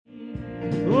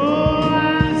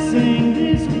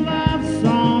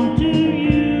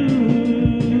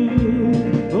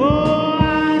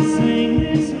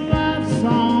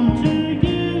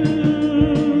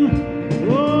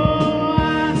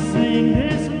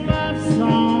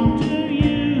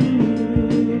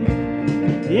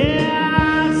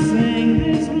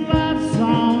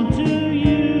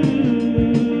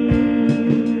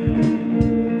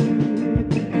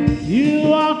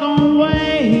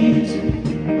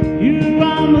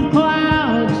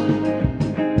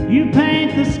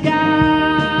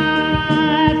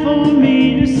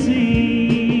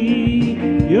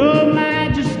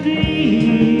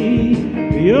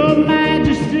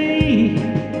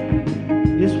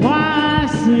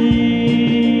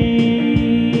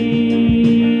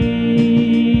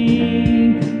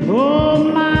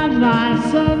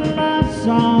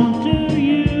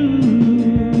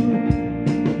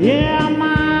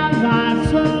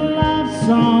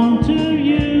song to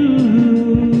you.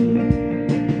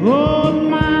 Oh,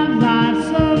 my life's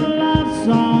a love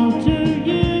song to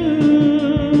you.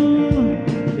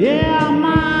 Yeah,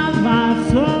 my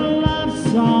life's a love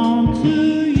song to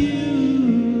you.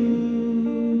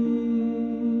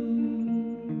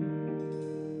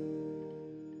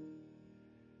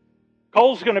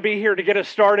 Cole's going to be here to get us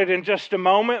started in just a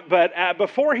moment, but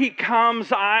before he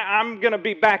comes, I'm going to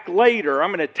be back later. I'm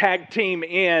going to tag team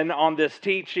in on this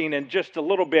teaching in just a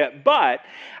little bit, but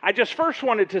I just first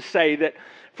wanted to say that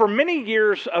for many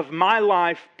years of my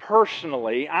life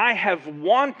personally, I have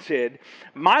wanted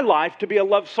my life to be a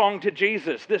love song to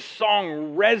Jesus. This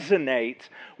song resonates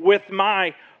with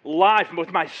my life,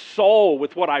 with my soul,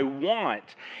 with what I want,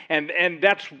 and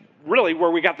that's really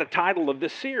where we got the title of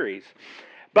this series.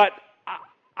 But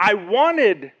I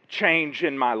wanted change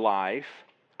in my life.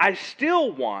 I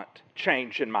still want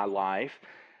change in my life.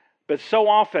 But so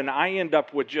often I end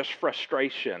up with just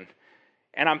frustration.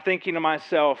 And I'm thinking to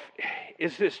myself,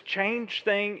 is this change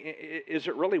thing, is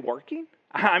it really working?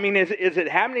 I mean, is it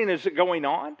happening? Is it going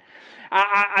on?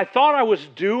 I thought I was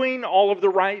doing all of the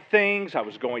right things. I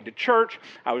was going to church.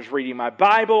 I was reading my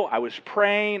Bible. I was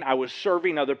praying. I was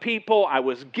serving other people. I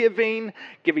was giving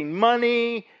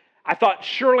money. I thought,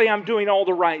 surely I'm doing all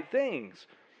the right things.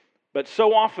 But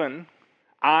so often,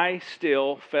 I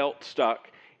still felt stuck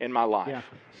in my life. Yeah.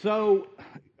 So,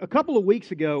 a couple of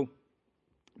weeks ago,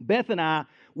 Beth and I,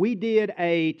 we did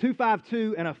a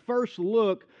 252 and a first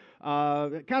look,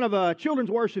 kind of a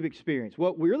children's worship experience.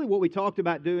 What we talked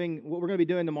about doing, what we're going to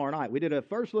be doing tomorrow night. We did a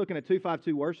first look and a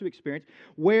 252 worship experience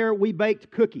where we baked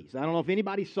cookies. I don't know if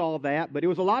anybody saw that, but it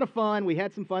was a lot of fun. We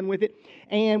had some fun with it.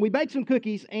 And we baked some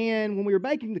cookies, and when we were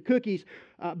baking the cookies,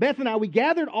 Beth and I, we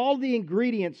gathered all the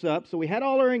ingredients up. So we had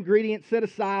all our ingredients set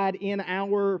aside in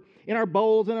our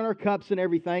bowls and in our cups and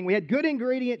everything. We had good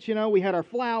ingredients, we had our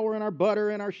flour and our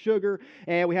butter and our sugar,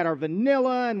 and we had our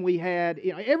vanilla, and we had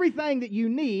everything that you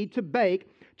need to bake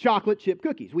chocolate chip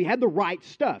cookies. We had the right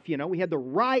stuff, we had the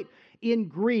right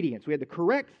ingredients. We had the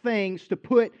correct things to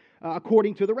put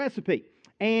according to the recipe.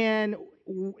 And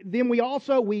then we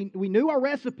also, we knew our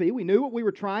recipe. We knew what we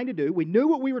were trying to do. We knew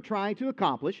what we were trying to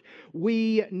accomplish.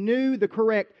 We knew the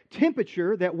correct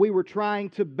temperature that we were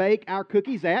trying to bake our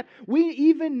cookies at. We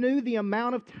even knew the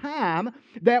amount of time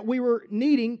that we were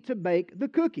needing to bake the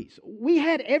cookies. We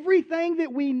had everything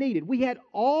that we needed. We had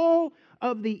all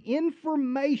of the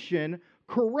information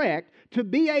correct to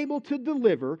be able to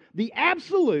deliver the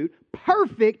absolute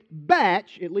perfect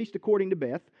batch, at least according to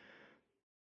Beth,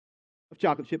 of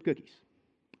chocolate chip cookies.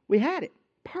 We had it.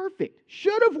 Perfect.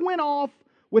 Should have went off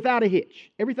without a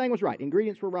hitch. Everything was right.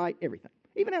 Ingredients were right. Everything.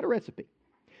 Even had a recipe.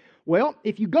 Well,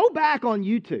 if you go back on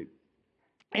YouTube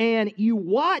and you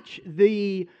watch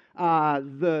the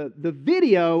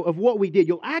video of what we did,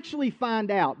 you'll actually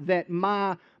find out that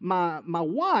my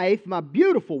wife, my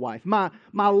beautiful wife, my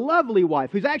lovely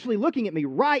wife, who's actually looking at me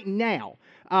right now,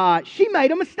 she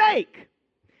made a mistake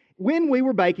when we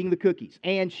were baking the cookies,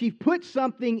 and she put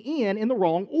something in the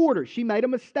wrong order. She made a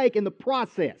mistake in the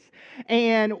process.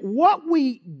 And what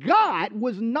we got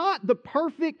was not the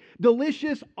perfect,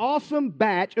 delicious, awesome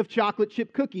batch of chocolate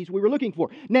chip cookies we were looking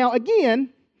for. Now, again,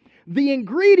 the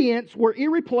ingredients were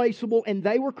irreplaceable and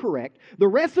they were correct. The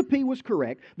recipe was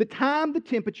correct. The time, the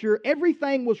temperature,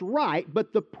 everything was right,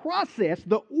 but the process,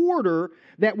 the order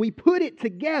that we put it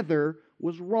together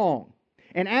was wrong.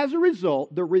 And as a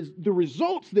result, the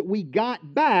results that we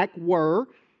got back were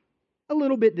a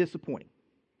little bit disappointing.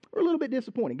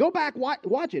 Go back,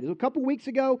 watch it. It was a couple weeks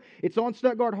ago. It's on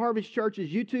Stuttgart Harvest Church's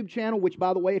YouTube channel, which,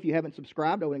 by the way, if you haven't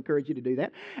subscribed, I would encourage you to do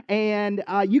that. And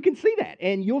you can see that.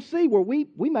 And you'll see where we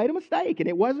made a mistake, and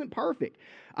it wasn't perfect.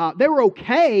 They were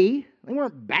okay. They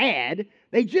weren't bad.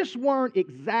 They just weren't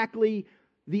exactly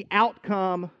the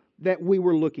outcome that we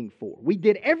were looking for. We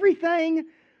did everything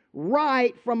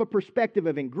right from a perspective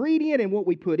of ingredient and what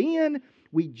we put in.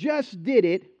 We just did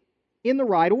it in the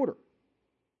right order.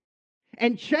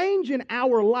 And change in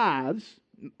our lives,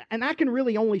 and I can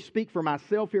really only speak for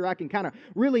myself here. I can kind of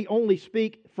really only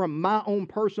speak from my own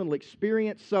personal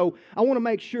experience. So I want to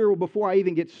make sure before I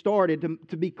even get started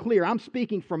to be clear, I'm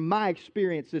speaking from my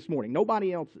experience this morning,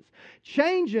 nobody else's.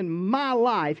 Change in my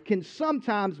life can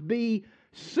sometimes be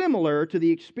similar to the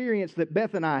experience that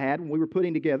Beth and I had when we were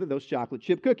putting together those chocolate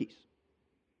chip cookies.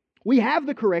 We have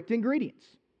the correct ingredients.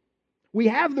 We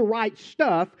have the right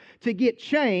stuff to get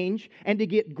change and to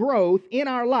get growth in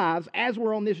our lives as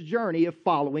we're on this journey of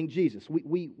following Jesus.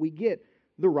 We get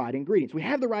the right ingredients. We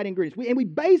have the right ingredients. And we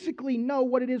basically know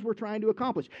what it is we're trying to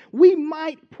accomplish. We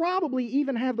might probably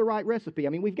even have the right recipe. I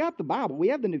mean, we've got the Bible. We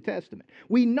have the New Testament.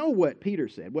 We know what Peter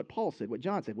said, what Paul said, what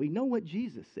John said. We know what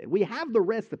Jesus said. We have the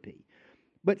recipe.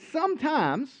 But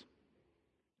sometimes,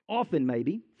 often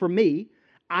maybe, for me,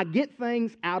 I get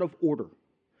things out of order.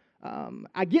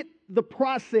 I get the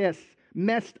process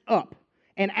messed up.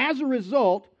 And as a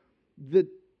result, the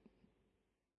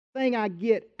thing I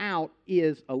get out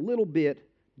is a little bit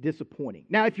disappointing.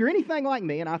 Now, if you're anything like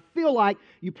me, and I feel like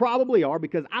you probably are,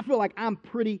 because I feel like I'm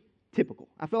pretty typical.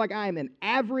 I feel like I am an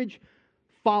average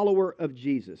follower of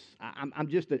Jesus. I'm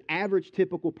just an average,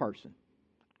 typical person.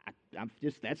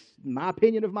 That's my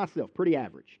opinion of myself, pretty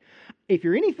average. If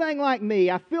you're anything like me,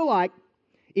 I feel like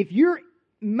if you're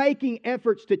making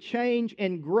efforts to change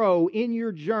and grow in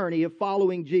your journey of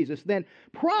following Jesus, then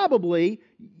probably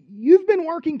you've been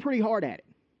working pretty hard at it.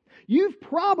 You've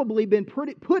probably been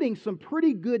putting some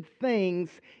pretty good things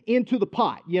into the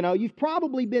pot. You've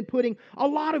probably been putting a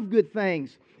lot of good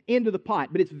things into the pot.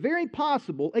 But it's very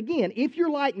possible, again, if you're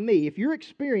like me, if your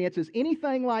experience is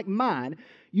anything like mine,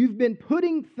 you've been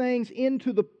putting things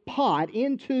into the pot,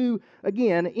 into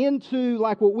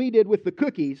like what we did with the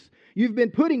cookies. You've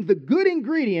been putting the good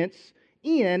ingredients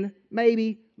in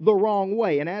maybe the wrong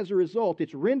way. And as a result,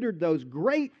 it's rendered those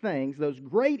great things, those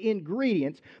great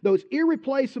ingredients, those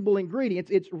irreplaceable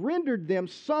ingredients, it's rendered them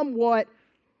somewhat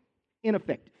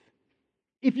ineffective.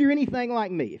 If you're anything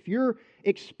like me, if your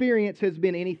experience has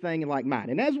been anything like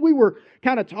mine. And as we were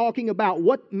kind of talking about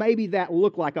what maybe that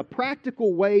looked like, a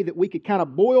practical way that we could kind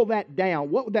of boil that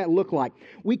down, what would that look like?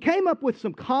 We came up with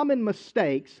some common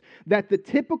mistakes that the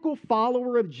typical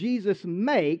follower of Jesus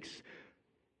makes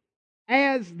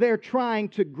as they're trying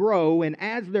to grow and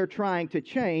as they're trying to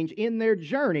change in their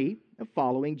journey of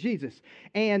following Jesus.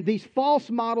 And these false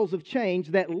models of change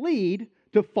that lead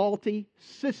to faulty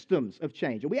systems of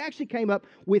change. And we actually came up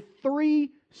with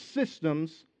 3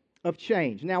 systems of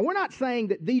change. Now, we're not saying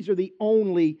that these are the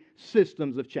only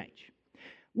systems of change.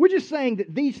 We're just saying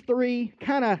that these 3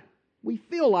 we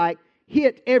feel like,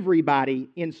 hit everybody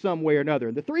in some way or another.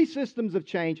 And the 3 systems of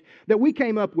change that we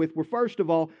came up with were, first of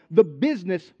all, the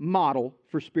business model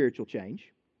for spiritual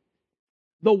change,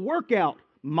 the workout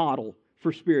model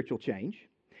for spiritual change,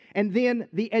 and then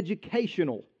the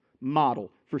educational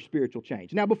model for spiritual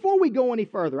change. Now, before we go any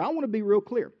further, I want to be real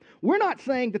clear. We're not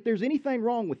saying that there's anything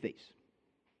wrong with these.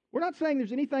 We're not saying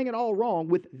there's anything at all wrong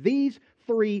with these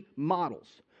 3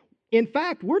 models. In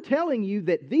fact, we're telling you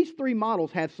that these 3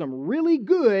 models have some really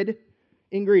good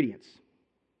ingredients.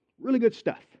 Really good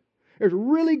stuff. There's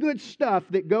really good stuff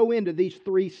that go into these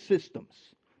 3 systems.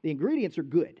 The ingredients are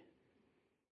good.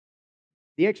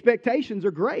 The expectations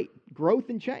are great. Growth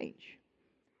and change.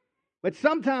 But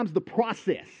sometimes the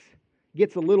process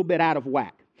gets a little bit out of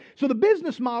whack. So the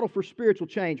business model for spiritual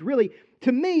change, really,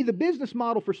 to me, the business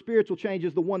model for spiritual change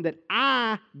is the one that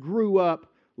I grew up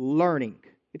learning.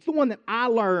 It's the one that I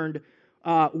learned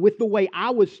with the way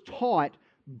I was taught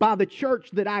by the church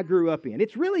that I grew up in.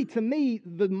 It's really, to me,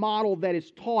 the model that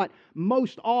is taught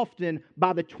most often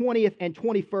by the 20th and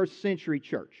 21st century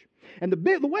church. And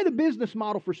the way the business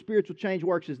model for spiritual change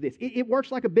works is this. It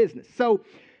works like a business. So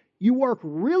you work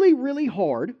really, really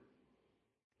hard.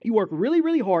 You work really,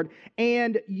 really hard,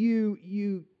 and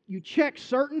you check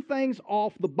certain things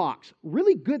off the box.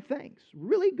 Really good things,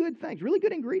 really good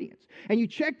ingredients. And you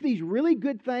check these really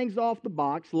good things off the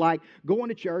box, like going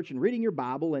to church and reading your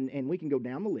Bible, and we can go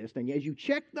down the list. And as you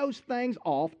check those things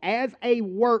off as a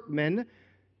workman,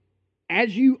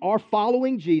 as you are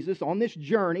following Jesus on this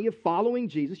journey of following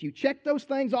Jesus, you check those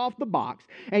things off the box,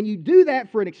 and you do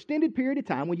that for an extended period of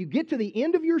time. When you get to the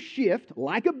end of your shift,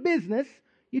 like a business,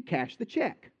 you cash the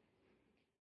check.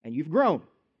 And you've grown.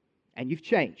 And you've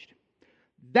changed.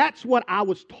 That's what I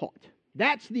was taught.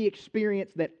 That's the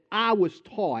experience that I was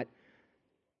taught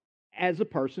as a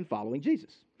person following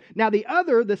Jesus. Now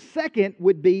the second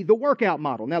would be the workout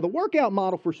model. Now the workout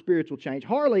model for spiritual change,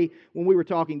 Harley, when we were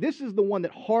talking, this is the one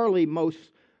that Harley most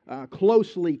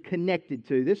closely connected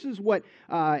to. This is what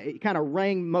kind of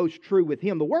rang most true with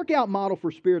him. The workout model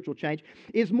for spiritual change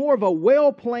is more of a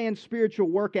well-planned spiritual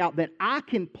workout that I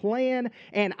can plan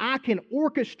and I can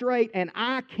orchestrate and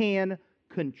I can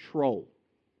control.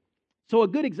 So a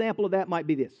good example of that might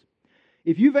be this.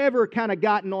 If you've ever kind of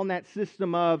gotten on that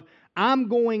system of, I'm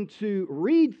going to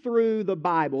read through the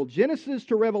Bible, Genesis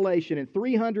to Revelation, in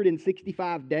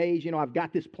 365 days. I've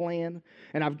got this plan,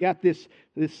 and I've got this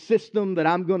system that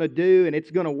I'm going to do, and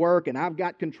it's going to work, and I've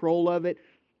got control of it.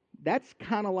 That's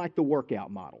kind of like the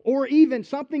workout model. Or even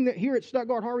something that here at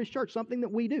Stuttgart Harvest Church, something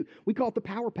that we do. We call it the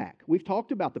Power Pack. We've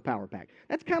talked about the Power Pack.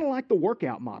 That's kind of like the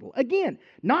workout model. Again,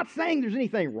 not saying there's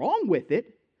anything wrong with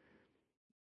it,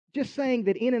 just saying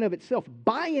that in and of itself,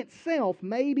 by itself,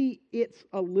 maybe it's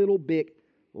a little bit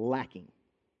lacking.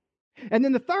 And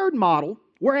then the third model,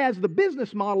 whereas the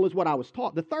business model is what I was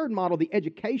taught, the third model, the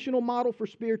educational model for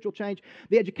spiritual change,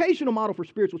 the educational model for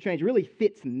spiritual change really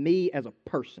fits me as a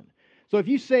person. So if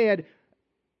you said,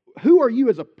 who are you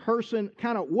as a person,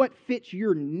 kind of what fits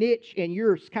your niche and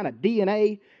your kind of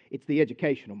DNA, it's the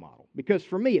educational model. Because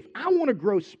for me, if I want to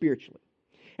grow spiritually,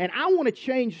 and I want to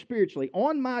change spiritually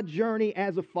on my journey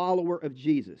as a follower of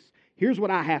Jesus, here's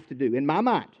what I have to do. In my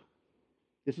mind,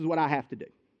 this is what I have to do.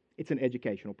 It's an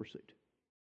educational pursuit.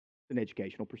 It's an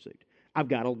educational pursuit. I've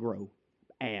got to grow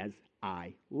as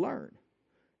I learn.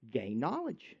 Gain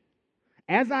knowledge.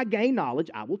 As I gain knowledge,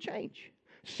 I will change.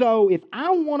 So if I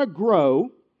want to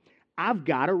grow, I've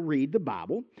got to read the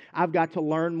Bible. I've got to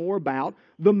learn more about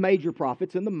the major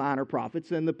prophets and the minor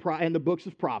prophets and the books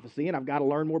of prophecy, and I've got to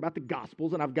learn more about the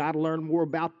Gospels, and I've got to learn more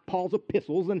about Paul's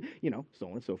epistles, and so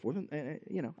on and so forth.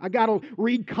 And I got to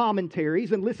read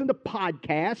commentaries and listen to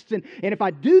podcasts, and if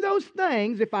I do those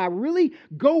things, if I really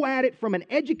go at it from an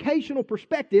educational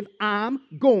perspective, I'm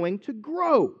going to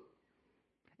grow.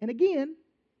 And again,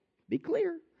 be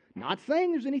clear, not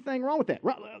saying there's anything wrong with that.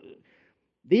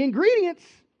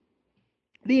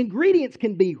 The ingredients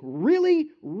can be really,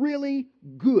 really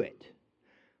good.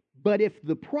 But if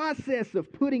the process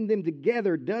of putting them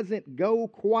together doesn't go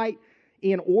quite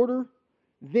in order,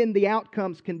 then the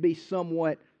outcomes can be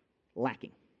somewhat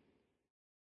lacking.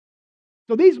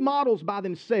 So these models by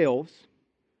themselves,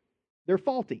 they're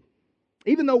faulty.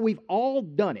 Even though we've all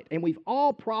done it, and we've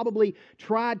all probably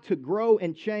tried to grow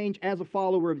and change as a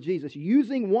follower of Jesus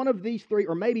using one of these three,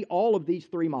 or maybe all of these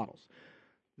three models.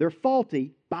 They're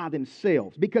faulty by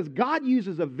themselves because God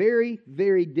uses a very,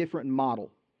 very different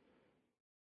model.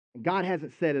 God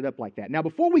hasn't set it up like that. Now,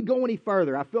 before we go any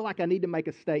further, I feel like I need to make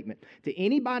a statement to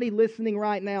anybody listening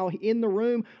right now in the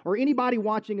room or anybody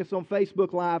watching us on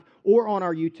Facebook Live or on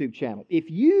our YouTube channel. If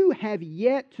you have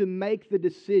yet to make the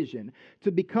decision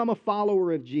to become a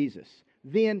follower of Jesus,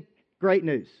 then great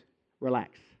news.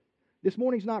 Relax. This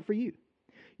morning's not for you.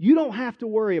 You don't have to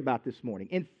worry about this morning.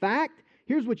 In fact,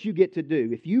 here's what you get to do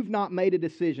if you've not made a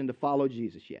decision to follow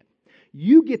Jesus yet.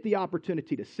 You get the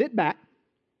opportunity to sit back,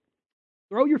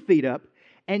 throw your feet up,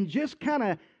 and just kind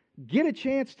of get a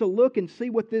chance to look and see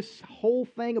what this whole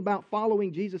thing about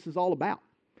following Jesus is all about.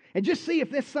 And just see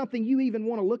if that's something you even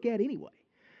want to look at anyway.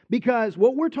 Because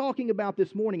what we're talking about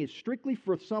this morning is strictly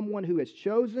for someone who has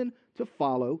chosen to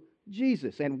follow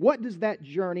Jesus. And what does that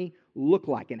journey look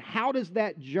like? And how does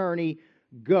that journey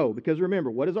go? Because remember,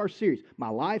 what is our series? My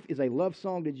life is a love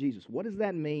song to Jesus. What does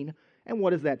that mean? And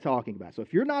what is that talking about? So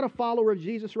if you're not a follower of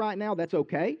Jesus right now, that's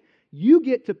okay. You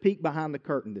get to peek behind the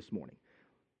curtain this morning.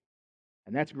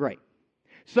 And that's great.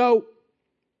 So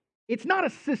it's not a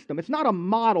system. It's not a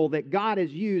model that God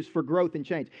has used for growth and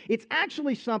change. It's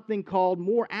actually something called,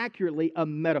 more accurately, a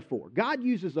metaphor. God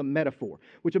uses a metaphor,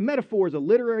 which a metaphor is a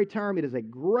literary term. It is a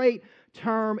great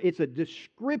term. It's a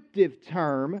descriptive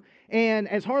term. And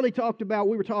as Harley talked about,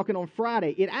 we were talking on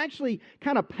Friday, it actually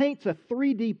kind of paints a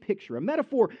 3D picture. A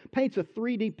metaphor paints a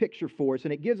 3D picture for us,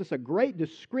 and it gives us a great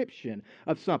description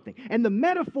of something. And the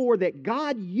metaphor that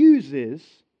God uses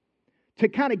to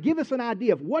kind of give us an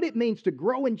idea of what it means to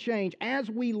grow and change as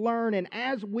we learn and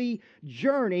as we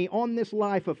journey on this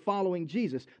life of following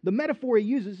Jesus, the metaphor he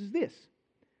uses is this: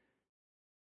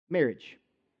 marriage.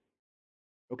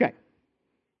 Okay.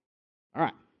 All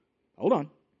right. Hold on.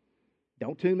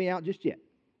 Don't tune me out just yet.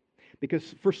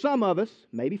 Because for some of us,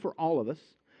 maybe for all of us,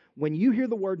 when you hear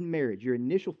the word marriage, your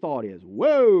initial thought is,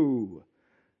 whoa,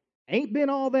 ain't been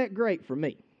all that great for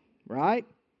me, right?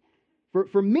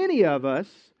 For many of us,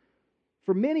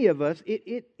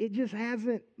 it just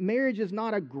hasn't, marriage is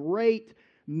not a great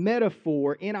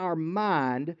metaphor in our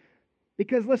mind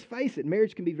because, let's face it,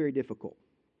 marriage can be very difficult.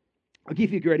 I'll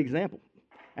give you a great example.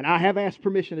 And I have asked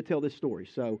permission to tell this story.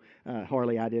 So,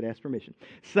 Harley, I did ask permission.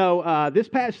 So, this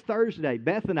past Thursday,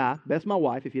 Beth's my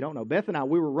wife, if you don't know, Beth and I,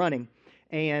 we were running,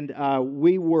 and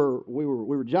we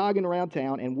were jogging around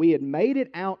town, and we had made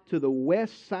it out to the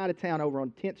west side of town over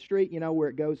on 10th Street, you know, where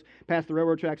it goes past the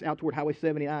railroad tracks out toward Highway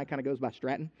 79, kind of goes by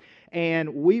Stratton.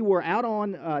 And we were out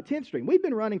on 10th Street. We'd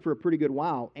been running for a pretty good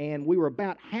while, and we were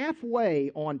about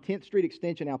halfway on 10th Street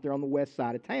Extension out there on the west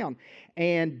side of town.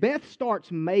 And Beth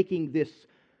starts making this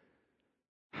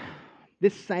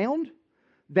sound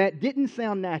that didn't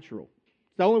sound natural.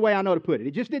 the only way I know to put it.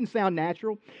 It just didn't sound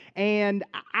natural, and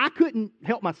I couldn't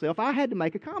help myself. I had to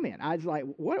make a comment. I was like,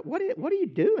 what are you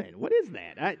doing? What is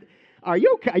that? Are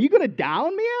you okay? Are you going to die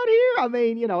on me out here? I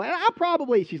mean, and I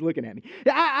probably, she's looking at me.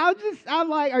 I'm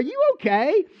like, are you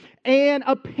okay? And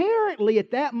apparently at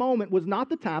that moment was not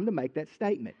the time to make that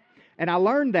statement. And I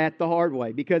learned that the hard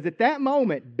way, because at that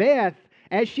moment, Beth,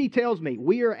 as she tells me,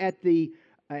 we are at the,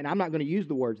 and I'm not going to use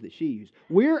the words that she used,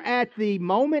 we're at the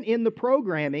moment in the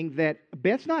programming that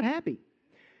Beth's not happy.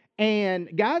 And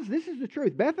guys, this is the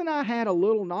truth. Beth and I had a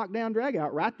little knockdown drag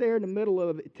out right there in the middle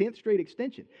of 10th Street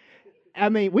Extension. I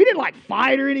mean, we didn't like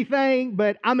fight or anything,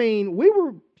 but I mean,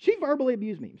 she verbally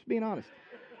abused me, just being honest.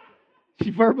 She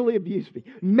verbally abused me.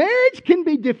 Marriage can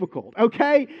be difficult,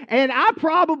 okay? And I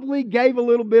probably gave a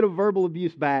little bit of verbal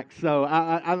abuse back, so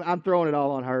I'm throwing it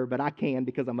all on her, but I can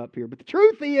because I'm up here. But the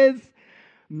truth is,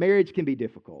 marriage can be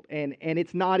difficult, and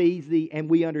it's not easy, and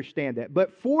we understand that.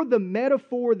 But for the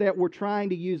metaphor that we're trying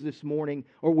to use this morning,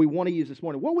 or we want to use this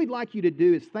morning, what we'd like you to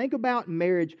do is think about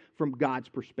marriage from God's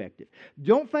perspective.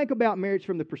 Don't think about marriage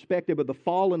from the perspective of the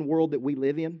fallen world that we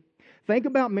live in. Think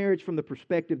about marriage from the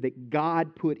perspective that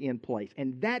God put in place.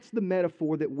 And that's the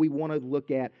metaphor that we want to look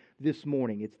at this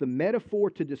morning. It's the metaphor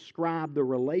to describe the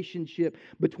relationship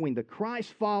between the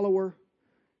Christ follower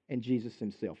and Jesus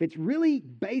himself. It's really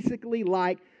basically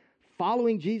like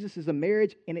following Jesus as a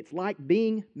marriage, and it's like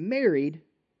being married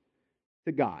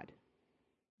to God.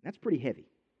 That's pretty heavy.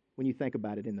 When you think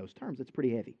about it in those terms, it's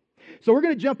pretty heavy. So we're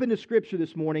going to jump into Scripture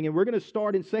this morning, and we're going to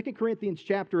start in 2 Corinthians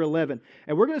chapter 11,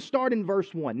 and we're going to start in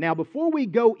verse 1. Now, before we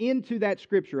go into that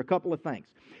Scripture, a couple of things.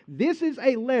 This is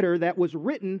a letter that was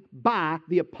written by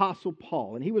the Apostle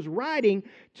Paul, and he was writing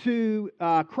to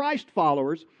Christ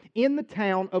followers in the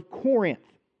town of Corinth.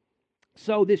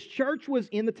 So this church was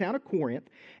in the town of Corinth,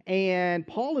 and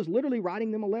Paul is literally writing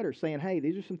them a letter saying, hey,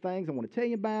 these are some things I want to tell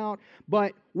you about.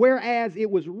 But whereas it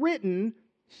was written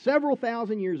several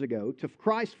thousand years ago to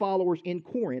Christ followers in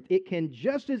Corinth, it can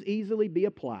just as easily be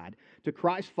applied to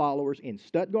Christ followers in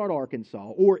Stuttgart,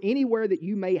 Arkansas, or anywhere that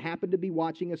you may happen to be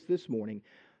watching us this morning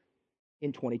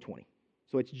in 2020.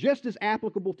 So it's just as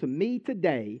applicable to me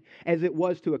today as it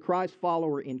was to a Christ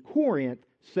follower in Corinth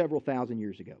several thousand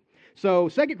years ago. So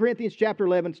 2 Corinthians chapter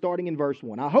 11, starting in verse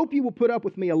 1. I hope you will put up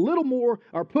with me a little more,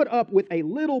 or put up with a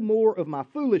little more of my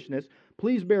foolishness.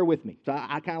 Please bear with me. So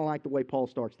I kind of like the way Paul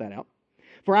starts that out.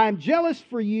 For I am jealous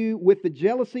for you with the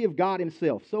jealousy of God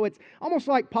himself. So it's almost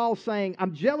like Paul saying,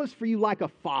 I'm jealous for you like a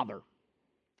father,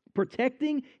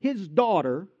 protecting his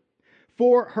daughter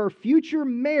for her future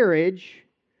marriage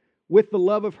with the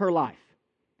love of her life.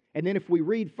 And then if we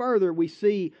read further, we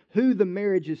see who the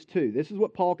marriage is to. This is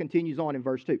what Paul continues on in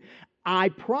verse 2. I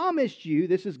promised you,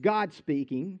 this is God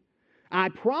speaking, I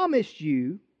promised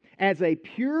you as a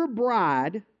pure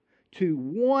bride to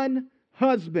one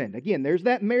husband. Again, there's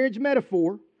that marriage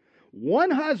metaphor.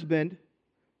 One husband,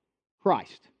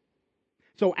 Christ.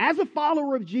 So as a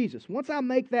follower of Jesus, once I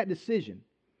make that decision,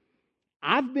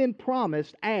 I've been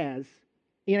promised as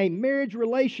in a marriage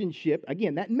relationship,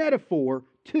 again, that metaphor,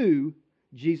 to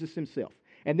Jesus himself.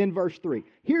 And then verse 3.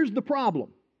 Here's the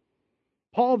problem.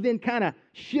 Paul then kind of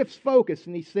shifts focus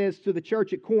and he says to the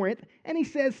church at Corinth, and he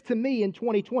says to me in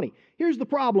 2020. Here's the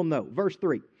problem though, verse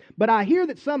 3. But I hear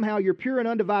that somehow your pure and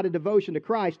undivided devotion to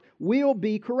Christ will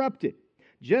be corrupted,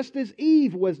 just as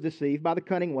Eve was deceived by the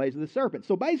cunning ways of the serpent.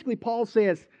 So basically Paul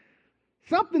says,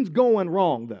 something's going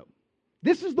wrong though.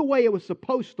 This is the way it was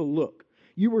supposed to look.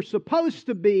 You were supposed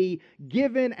to be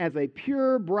given as a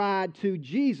pure bride to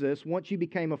Jesus once you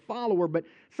became a follower, but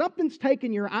something's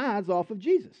taken your eyes off of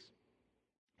Jesus.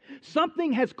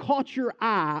 Something has caught your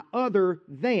eye other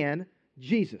than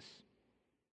Jesus.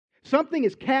 Something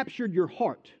has captured your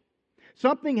heart.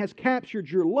 Something has captured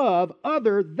your love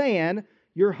other than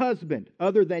your husband,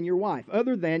 other than your wife,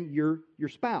 other than your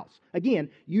spouse. Again,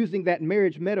 using that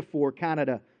marriage metaphor kind of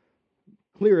to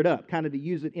clear it up, kind of to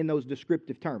use it in those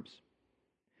descriptive terms.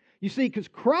 You see, because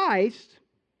Christ,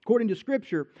 according to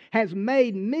Scripture, has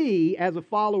made me, as a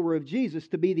follower of Jesus,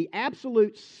 to be the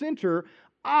absolute center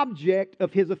object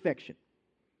of his affection.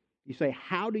 You say,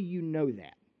 how do you know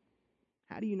that?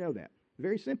 How do you know that?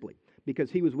 Very simply, because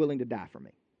he was willing to die for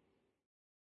me.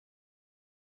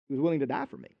 He was willing to die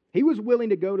for me. He was willing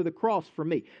to go to the cross for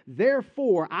me.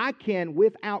 Therefore, I can,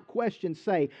 without question,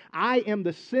 say, I am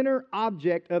the center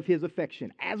object of his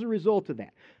affection as a result of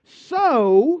that.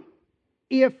 So,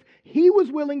 if he was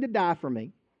willing to die for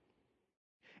me,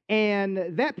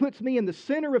 and that puts me in the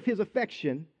center of his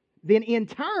affection, then in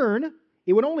turn,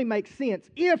 it would only make sense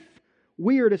if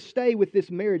we are to stay with this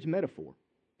marriage metaphor.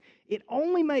 It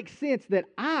only makes sense that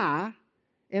I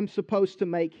am supposed to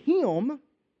make him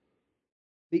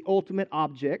the ultimate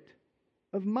object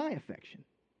of my affection.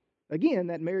 Again,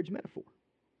 that marriage metaphor.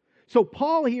 So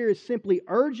Paul here is simply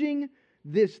urging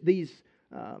these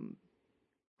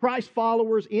Christ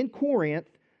followers in Corinth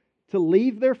to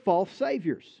leave their false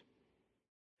saviors,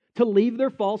 to leave their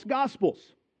false gospels,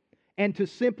 and to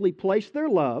simply place their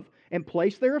love and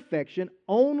place their affection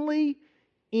only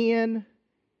in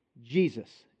Jesus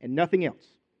and nothing else.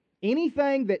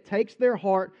 Anything that takes their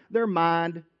heart, their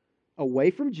mind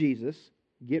away from Jesus,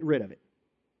 get rid of it.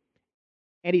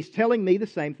 And he's telling me the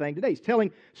same thing today. He's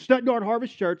telling Stuttgart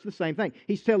Harvest Church the same thing.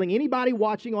 He's telling anybody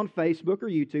watching on Facebook or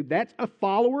YouTube that's a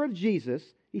follower of Jesus,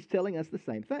 he's telling us the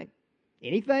same thing.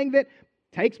 Anything that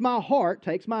takes my heart,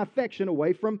 takes my affection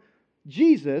away from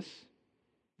Jesus,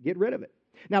 get rid of it.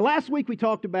 Now, last week we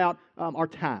talked about our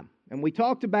time. And we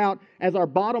talked about, as our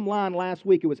bottom line last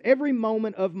week, it was every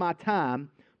moment of my time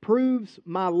proves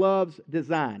my love's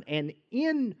design.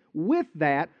 And with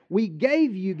that, we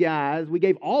gave you guys, we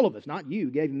gave all of us, not you,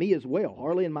 gave me as well,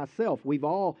 Harley and myself. We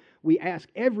asked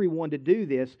everyone to do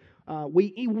this.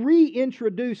 We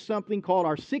reintroduced something called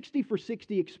our 60 for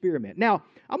 60 experiment. Now,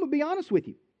 I'm going to be honest with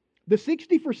you. The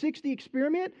 60 for 60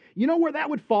 experiment, you know where that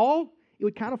would fall? It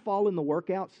would kind of fall in the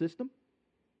workout system.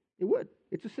 It would.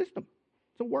 It's a system.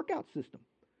 It's a workout system.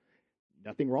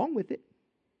 Nothing wrong with it.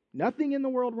 Nothing in the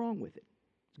world wrong with it.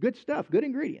 It's good stuff, good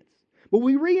ingredients. But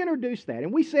we reintroduced that,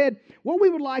 and we said, what we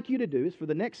would like you to do is for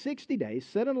the next 60 days,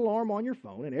 set an alarm on your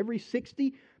phone, and every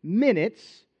 60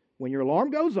 minutes, when your alarm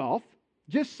goes off,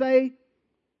 just say,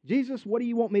 Jesus, what do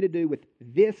you want me to do with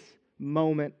this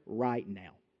moment right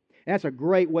now? And that's a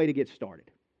great way to get started.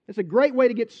 It's a great way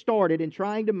to get started in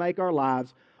trying to make our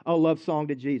lives a love song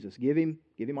to Jesus. Give Him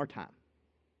our time.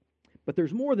 But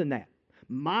there's more than that.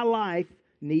 My life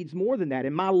needs more than that.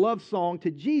 And my love song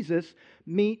to Jesus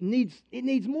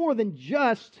needs more than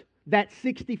just that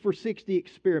 60 for 60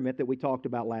 experiment that we talked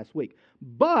about last week.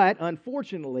 But,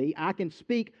 unfortunately, I can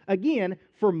speak, again,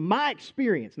 for my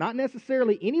experience, not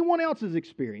necessarily anyone else's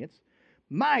experience,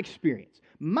 my experience.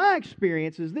 My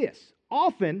experience is this.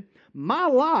 Often, my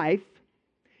life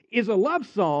is a love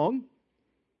song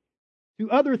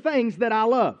to other things that I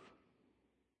love.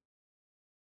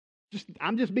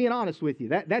 I'm just being honest with you.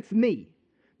 That's me.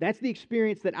 That's the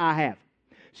experience that I have.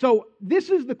 So this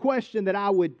is the question that I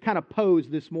would kind of pose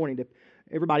this morning to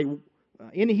everybody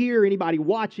in here, anybody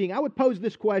watching. I would pose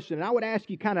this question, and I would ask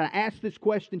you kind of ask this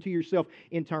question to yourself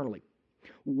internally.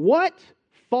 What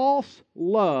false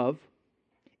love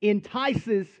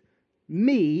entices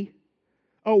me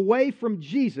away from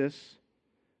Jesus,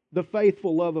 the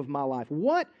faithful love of my life?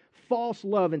 What false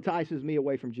love entices me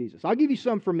away from Jesus? I'll give you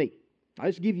some for me. I'll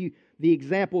just give you the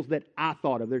examples that I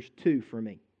thought of. There's two for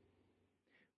me.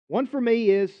 One for me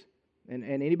is, and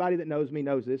anybody that knows me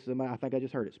knows this, I think I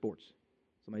just heard it, sports.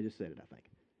 Somebody just said it, I think.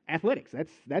 Athletics,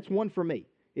 that's one for me,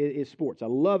 is sports. I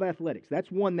love athletics.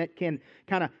 That's one that can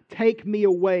kind of take me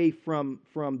away from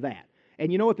that.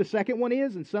 And you know what the second one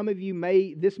is? And some of you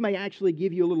this may actually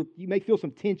give you you may feel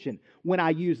some tension when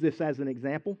I use this as an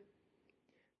example.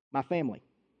 My family.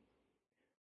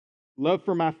 Love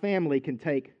for my family can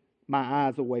take my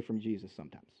eyes away from Jesus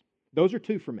sometimes. Those are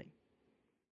two for me.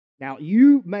 Now,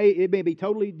 it may be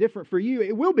totally different for you.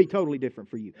 It will be totally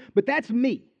different for you. But that's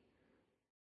me.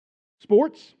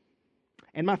 Sports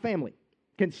and my family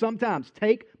can sometimes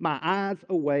take my eyes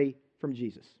away from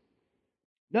Jesus.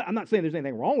 No, I'm not saying there's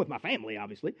anything wrong with my family,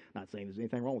 obviously. I'm not saying there's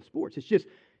anything wrong with sports. It's just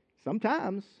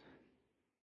sometimes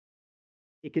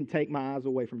it can take my eyes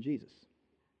away from Jesus.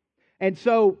 And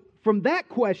so from that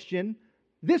question,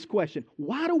 this question,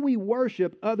 why do we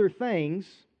worship other things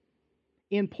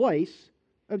in place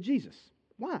of Jesus?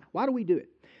 Why? Why do we do it?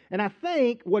 And I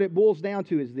think what it boils down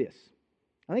to is this.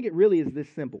 I think it really is this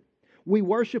simple. We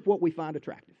worship what we find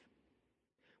attractive.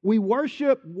 We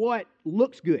worship what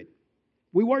looks good.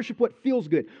 We worship what feels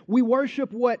good. We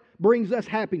worship what brings us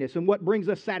happiness and what brings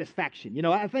us satisfaction. You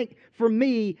know, I think for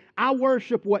me, I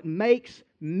worship what makes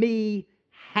me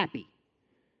happy.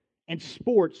 And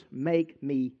sports make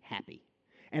me happy.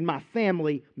 And my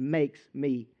family makes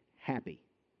me happy.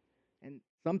 And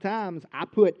sometimes I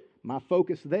put my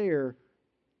focus there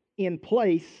in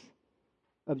place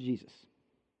of Jesus.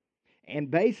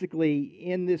 And basically,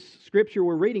 in this scripture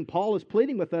we're reading, Paul is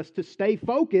pleading with us to stay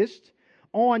focused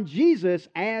on Jesus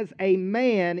as a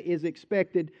man is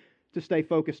expected to stay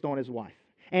focused on his wife.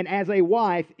 And as a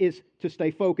wife is to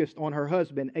stay focused on her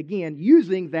husband. Again,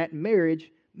 using that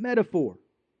marriage metaphor.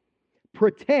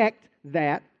 Protect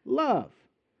that love.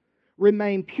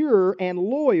 Remain pure and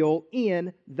loyal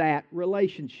in that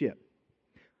relationship.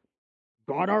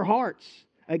 Guard our hearts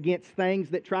against things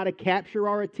that try to capture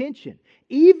our attention.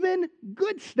 Even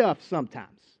good stuff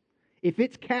sometimes. if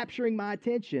it's capturing my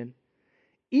attention,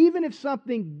 even if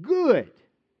something good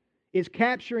is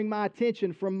capturing my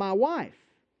attention from my wife,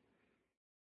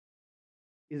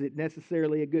 is it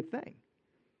necessarily a good thing?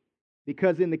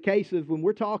 Because in the case of when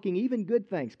we're talking even good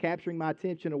things, capturing my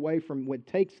attention away from what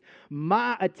takes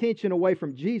my attention away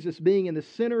from Jesus being in the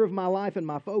center of my life and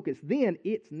my focus, then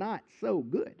it's not so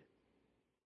good.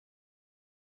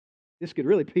 This could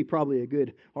really be probably a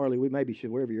good, Harley, we maybe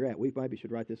should, wherever you're at, we maybe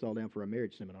should write this all down for a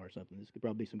marriage seminar or something. This could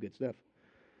probably be some good stuff.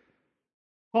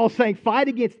 Paul's saying, fight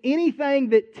against anything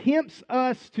that tempts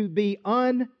us to be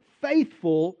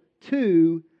unfaithful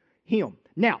to Him.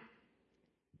 Now,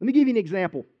 let me give you an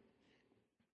example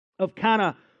of kind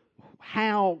of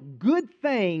how good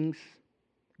things,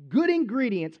 good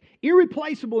ingredients,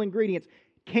 irreplaceable ingredients,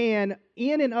 can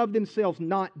in and of themselves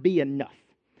not be enough.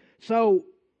 So,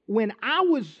 when I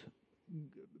was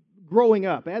growing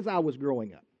up, as I was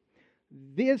growing up,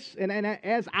 and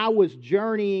as I was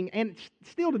journeying, and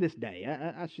still to this day,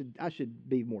 I should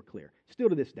be more clear, still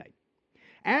to this day,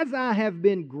 as I have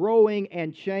been growing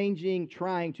and changing,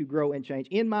 trying to grow and change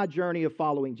in my journey of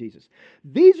following Jesus,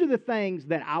 these are the things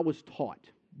that I was taught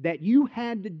that you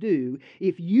had to do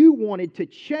if you wanted to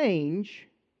change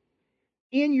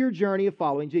in your journey of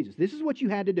following Jesus. This is what you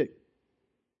had to do.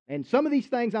 And some of these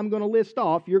things I'm going to list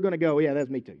off, you're going to go, yeah, that's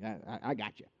me too. I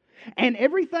got you. And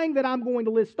everything that I'm going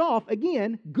to list off,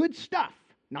 again, good stuff.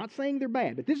 Not saying they're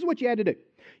bad, but this is what you had to do.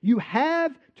 You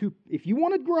have to, if you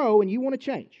want to grow and you want to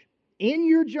change in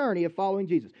your journey of following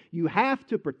Jesus, you have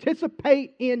to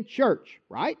participate in church,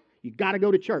 right? You got to go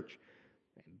to church.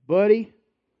 Buddy,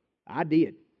 I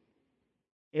did.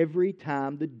 Every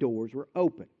time the doors were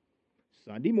open.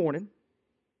 Sunday morning,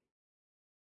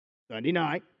 Sunday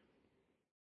night,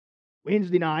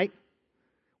 Wednesday night.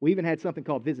 We even had something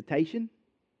called visitation.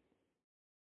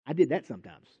 I did that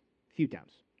sometimes. A few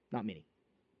times. Not many.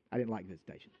 I didn't like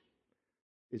visitation.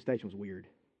 Visitation was weird.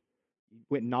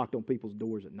 Went and knocked on people's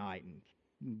doors at night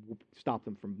and stopped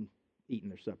them from eating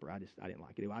their supper. I didn't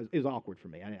like it. It was awkward for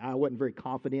me. I wasn't very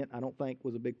confident, I don't think,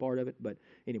 was a big part of it. But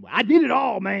anyway, I did it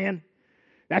all, man.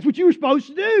 That's what you were supposed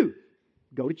to do.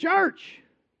 Go to church.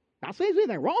 Not saying there's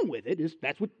anything wrong with it.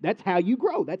 That's how you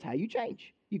grow. That's how you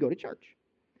change. You go to church.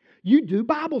 You do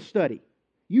Bible study.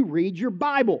 You read your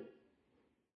Bible.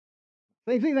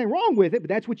 There's anything wrong with it, but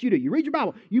that's what you do. You read your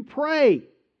Bible. You pray.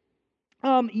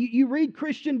 You read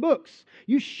Christian books.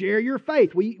 You share your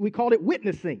faith. We called it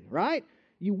witnessing, right?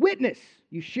 You witness.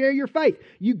 You share your faith.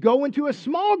 You go into a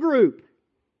small group.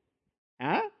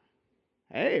 Huh?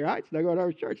 Hey, right? Snuggle at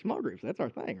our church, small groups. That's our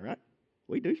thing, right?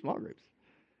 We do small groups.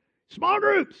 Small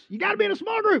groups. You got to be in a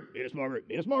small group. Be in a small group.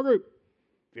 Be in a small group.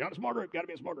 If you're not in a small group, you got to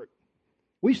be in a small group.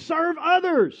 We serve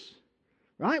others,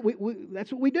 right?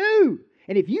 That's what we do.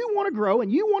 And if you want to grow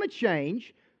and you want to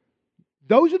change,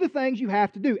 those are the things you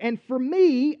have to do. And for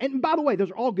me, and by the way, those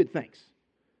are all good things.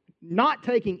 Not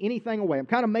taking anything away. I'm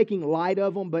kind of making light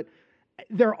of them, but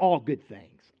they're all good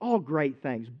things. All great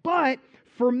things. But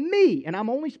for me, and I'm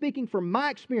only speaking from my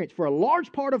experience, for a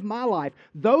large part of my life,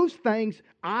 those things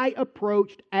I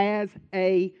approached as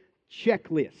a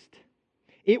checklist.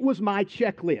 It was my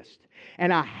checklist.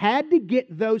 And I had to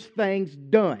get those things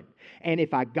done. And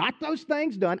if I got those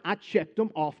things done, I checked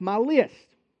them off my list.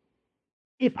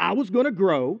 If I was going to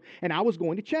grow and I was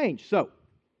going to change. So,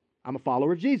 I'm a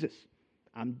follower of Jesus.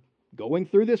 I'm going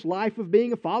through this life of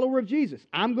being a follower of Jesus.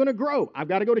 I'm going to grow. I've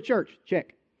got to go to church.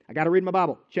 Check. I got to read my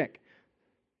Bible. Check.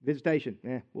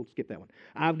 Visitation. We'll skip that one.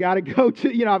 I've got to go to,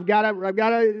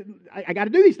 I got to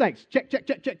do these things. Check, check,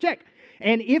 check, check, check.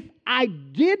 And if I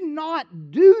did not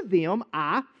do them,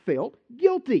 I felt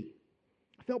guilty.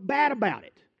 I felt bad about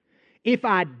it. If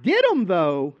I did them,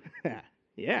 though,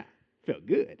 yeah, felt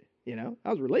good. I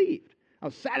was relieved. I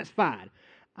was satisfied.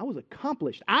 I was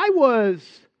accomplished. I was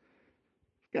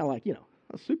kind of like,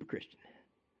 a super Christian,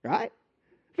 right?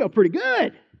 Felt pretty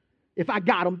good if I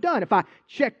got them done, if I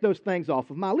checked those things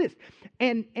off of my list.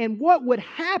 And what would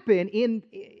happen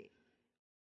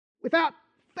without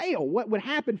fail, what would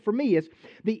happen for me is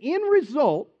the end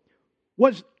result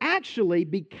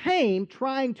became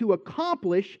trying to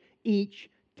accomplish each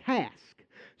task.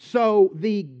 So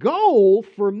the goal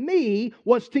for me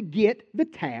was to get the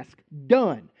task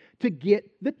done, to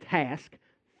get the task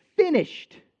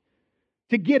finished,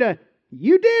 to get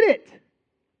you did it,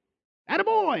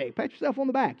 attaboy, pat yourself on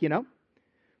the back,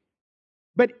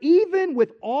 But even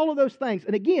with all of those things,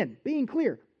 and again, being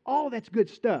clear, all that's good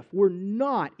stuff. We're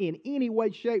not in any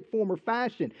way, shape, form, or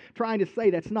fashion trying to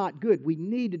say that's not good. We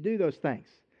need to do those things.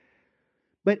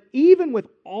 But even with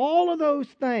all of those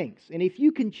things, and if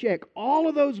you can check all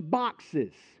of those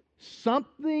boxes,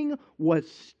 something was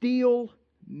still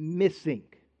missing.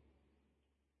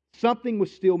 something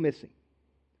was still missing.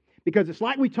 Because it's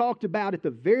like we talked about at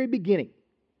the very beginning.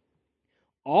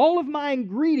 All of my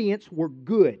ingredients were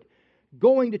good.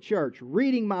 Going to church,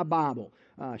 reading my Bible,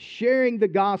 sharing the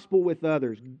gospel with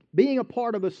others, being a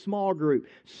part of a small group,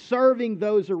 serving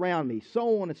those around me,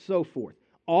 so on and so forth.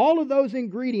 All of those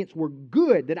ingredients were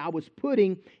good that I was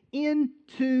putting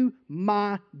into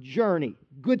my journey.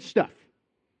 Good stuff.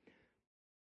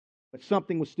 But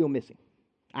something was still missing.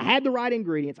 I had the right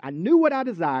ingredients. I knew what I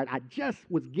desired. I just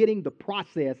was getting the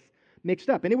process mixed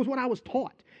up. And it was what I was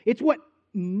taught. It's what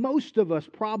most of us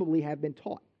probably have been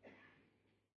taught.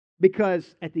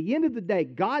 Because at the end of the day,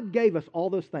 God gave us all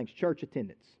those things: church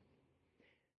attendance,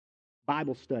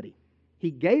 Bible study. He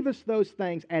gave us those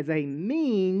things as a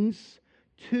means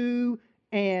to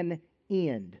an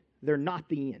end. They're not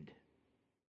the end.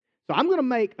 So I'm going to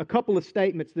make a couple of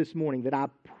statements this morning that I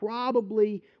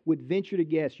probably would venture to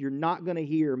guess you're not going to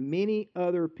hear many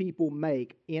other people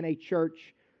make in a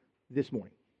church this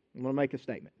morning. I'm going to make a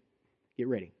statement. Get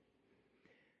ready.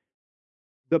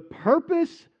 The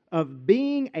purpose of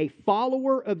being a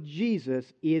follower of Jesus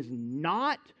is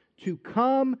not to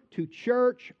come to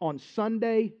church on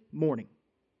Sunday morning.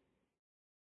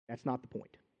 That's not the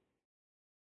point.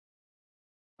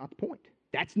 Not the point.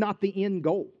 That's not the end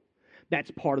goal. That's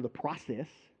part of the process.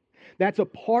 That's a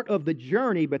part of the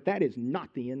journey, but that is not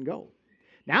the end goal.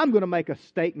 Now I'm going to make a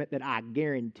statement that I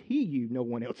guarantee you no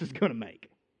one else is going to make.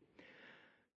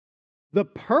 The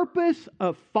purpose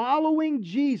of following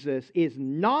Jesus is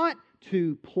not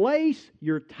to place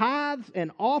your tithes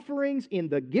and offerings in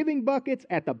the giving buckets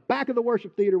at the back of the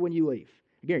worship theater when you leave.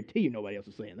 I guarantee you nobody else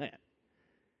is saying that.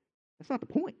 That's not the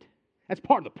point. That's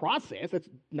part of the process. That's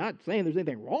not saying there's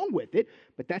anything wrong with it,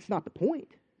 but that's not the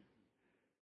point.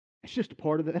 That's just a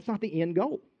part of it. That's not the end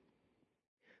goal.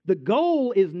 The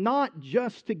goal is not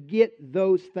just to get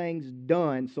those things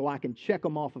done so I can check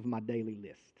them off of my daily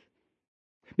list.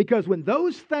 Because when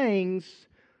those things,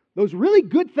 those really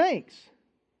good things,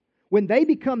 when they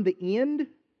become the end,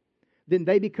 then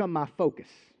they become my focus.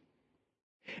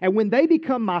 And when they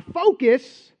become my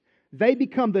focus, they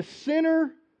become the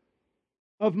center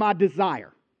of my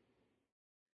desire.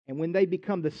 And when they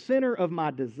become the center of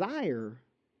my desire,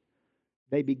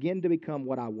 they begin to become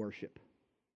what I worship.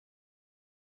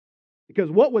 Because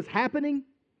what was happening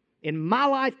in my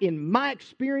life, in my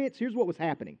experience, here's what was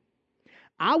happening.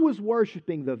 I was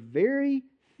worshiping the very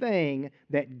thing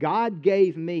that God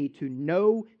gave me to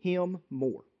know Him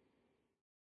more.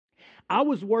 I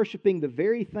was worshiping the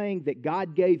very thing that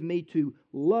God gave me to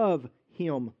love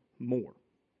Him more.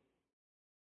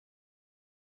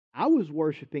 I was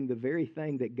worshiping the very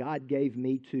thing that God gave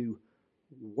me to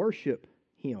worship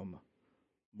Him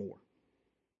more.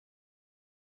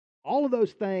 All of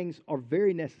those things are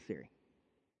very necessary,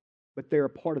 but they're a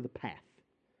part of the path.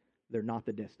 They're not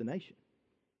the destination.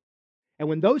 And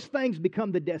when those things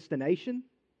become the destination,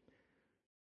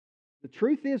 the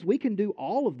truth is we can do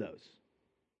all of those.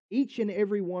 Each and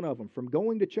every one of them, from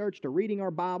going to church to reading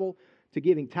our Bible, to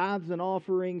giving tithes and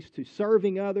offerings, to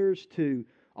serving others, to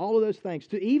all of those things,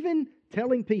 to even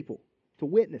telling people, to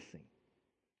witnessing.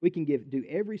 We can do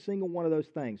every single one of those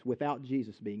things without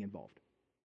Jesus being involved.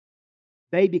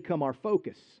 They become our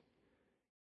focus.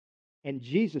 And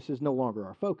Jesus is no longer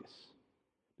our focus.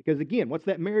 Because again, what's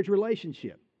that marriage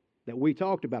relationship that we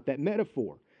talked about, that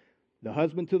metaphor? The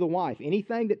husband to the wife.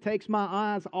 Anything that takes my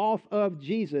eyes off of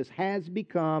Jesus has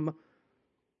become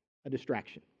a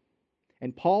distraction.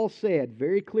 And Paul said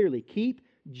very clearly, keep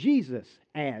Jesus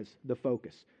as the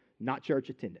focus, not church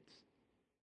attendance,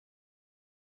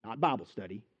 not Bible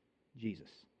study, Jesus.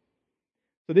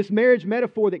 So this marriage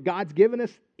metaphor that God's given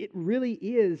us, it really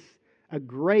is a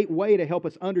great way to help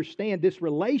us understand this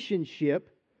relationship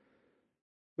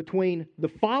between the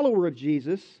follower of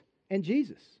Jesus and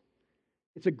Jesus.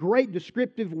 It's a great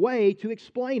descriptive way to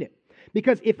explain it.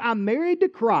 Because if I'm married to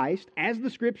Christ, as the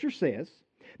Scripture says,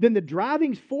 then the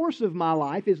driving force of my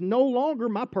life is no longer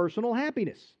my personal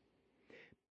happiness.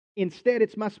 Instead,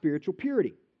 it's my spiritual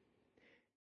purity.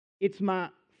 It's my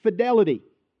fidelity.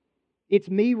 It's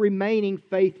me remaining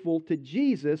faithful to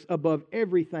Jesus above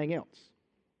everything else.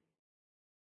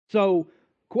 So,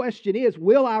 question is,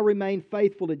 will I remain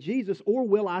faithful to Jesus, or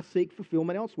will I seek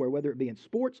fulfillment elsewhere? Whether it be in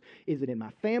sports, is it in my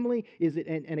family, is it,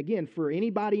 and again, for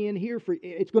anybody in here,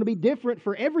 it's going to be different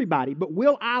for everybody, but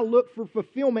will I look for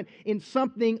fulfillment in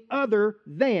something other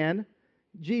than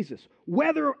Jesus?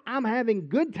 Whether I'm having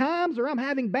good times or I'm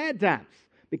having bad times.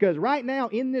 Because right now,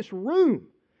 in this room,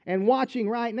 and watching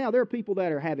right now, there are people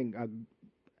that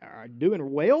are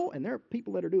doing well, and there are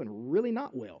people that are doing really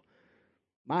not well.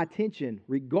 My attention,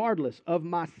 regardless of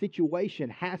my situation,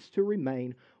 has to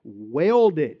remain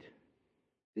welded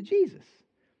to Jesus.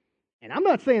 And I'm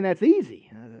not saying that's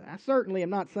easy. I certainly am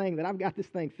not saying that I've got this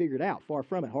thing figured out. Far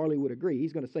from it. Harley would agree.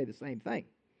 He's going to say the same thing.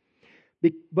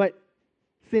 But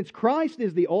since Christ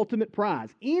is the ultimate prize,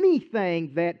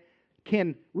 anything that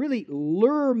can really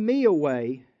lure me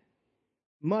away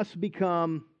must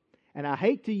become, and I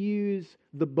hate to use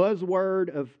the buzzword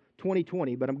of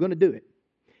 2020, but I'm going to do it.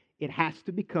 It has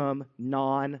to become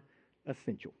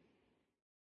non-essential.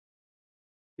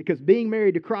 Because being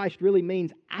married to Christ really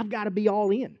means I've got to be all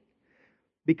in.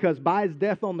 Because by His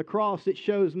death on the cross, it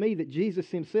shows me that Jesus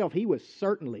Himself, He was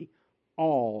certainly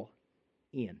all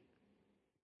in.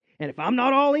 And if I'm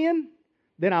not all in,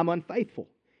 then I'm unfaithful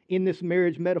in this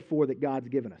marriage metaphor that God's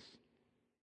given us.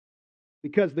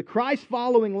 Because the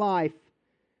Christ-following life,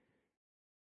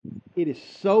 it is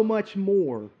so much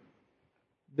more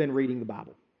than reading the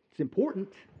Bible. It's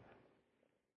important,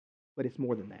 but it's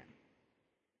more than that.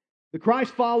 The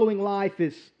Christ-following life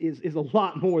is a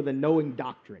lot more than knowing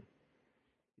doctrine.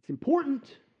 It's important,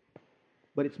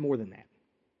 but it's more than that.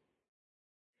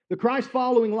 The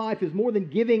Christ-following life is more than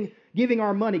giving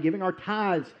our money, giving our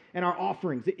tithes and our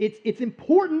offerings. It's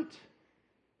important,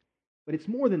 but it's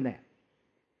more than that.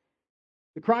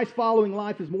 The Christ-following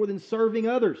life is more than serving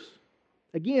others.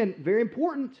 Again, very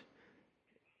important.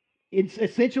 It's an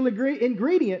essential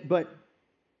ingredient, but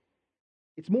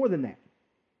it's more than that.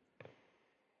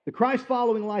 The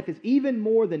Christ-following life is even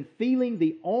more than feeling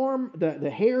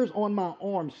the hairs on my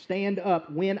arms stand up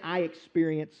when I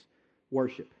experience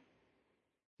worship.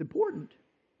 It's important,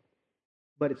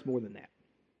 but it's more than that.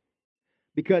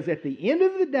 Because at the end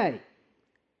of the day,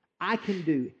 I can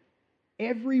do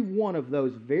every one of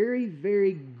those very,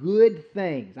 very good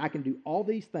things. I can do all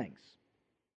these things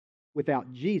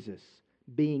without Jesus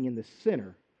being in the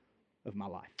center of my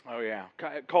life. Oh, yeah.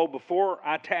 Cole, before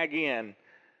I tag in,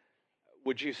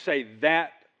 would you say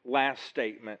that last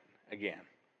statement again?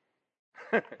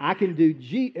 I can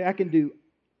do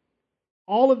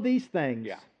all of these things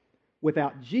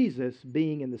without Jesus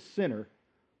being in the center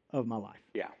of my life.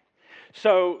 Yeah.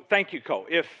 So, thank you, Cole.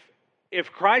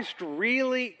 If Christ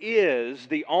really is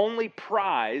the only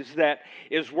prize that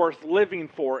is worth living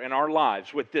for in our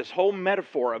lives, with this whole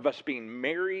metaphor of us being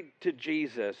married to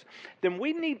Jesus, then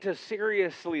we need to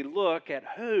seriously look at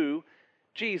who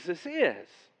Jesus is.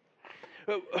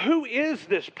 Who is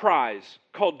this prize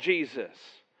called Jesus?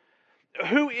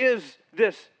 Who is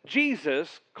this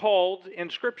Jesus called in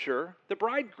Scripture the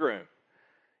bridegroom?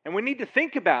 And we need to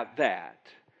think about that.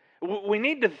 We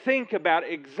need to think about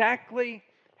exactly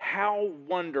how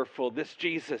wonderful this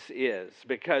Jesus is,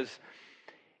 because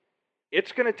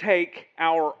it's going to take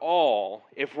our all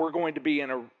if we're going to be in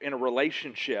a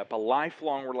relationship, a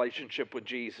lifelong relationship with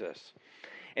Jesus.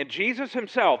 And Jesus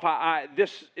Himself,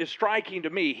 this is striking to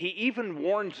me. He even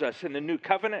warns us in the New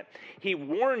Covenant. He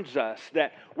warns us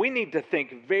that we need to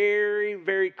think very,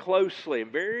 very closely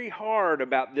and very hard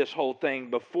about this whole thing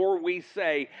before we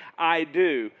say, I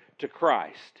do, to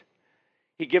Christ.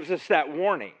 He gives us that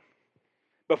warning.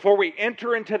 Before we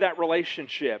enter into that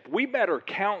relationship, we better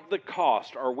count the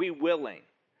cost. Are we willing?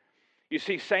 You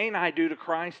see, saying I do to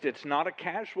Christ, it's not a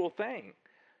casual thing.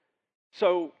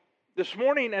 So this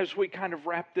morning, as we kind of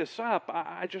wrap this up,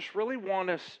 I just really want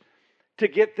us to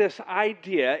get this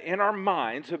idea in our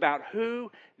minds about who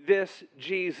this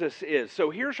Jesus is.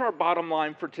 So here's our bottom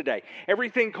line for today.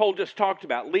 Everything Cole just talked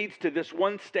about leads to this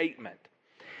one statement.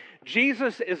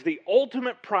 Jesus is the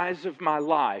ultimate prize of my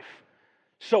life,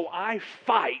 so I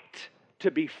fight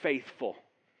to be faithful.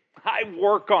 I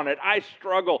work on it. I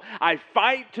struggle. I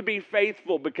fight to be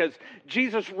faithful because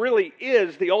Jesus really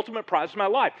is the ultimate prize of my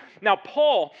life. Now,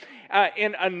 Paul,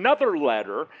 in another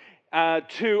letter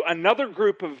to another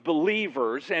group of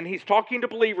believers, and he's talking to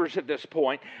believers at this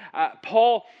point,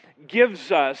 Paul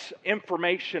gives us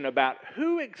information about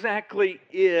who exactly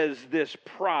is this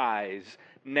prize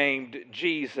named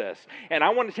Jesus. And I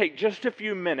want to take just a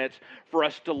few minutes for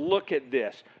us to look at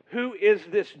this. Who is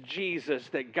this Jesus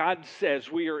that God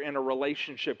says we are in a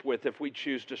relationship with if we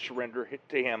choose to surrender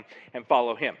to Him and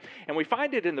follow Him? And we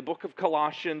find it in the book of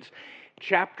Colossians,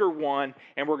 chapter 1,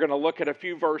 and we're going to look at a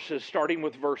few verses starting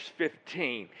with verse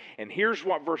 15. And here's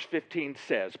what verse 15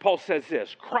 says. Paul says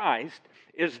this: Christ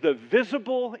is the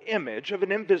visible image of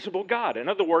an invisible God. In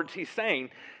other words, he's saying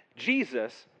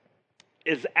Jesus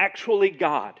is actually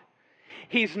God.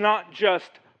 He's not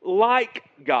just like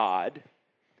God.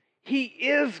 He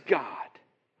is God.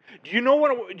 Do you know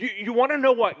what you want to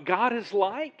know what God is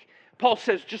like? Paul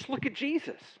says, just look at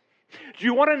Jesus. Do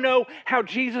you want to know how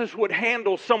Jesus would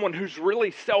handle someone who's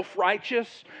really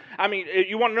self-righteous? I mean,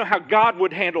 you want to know how God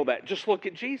would handle that? Just look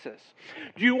at Jesus.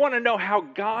 Do you want to know how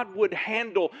God would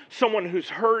handle someone who's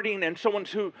hurting and someone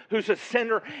who's a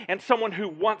sinner and someone who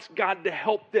wants God to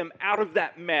help them out of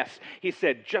that mess? He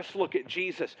said, just look at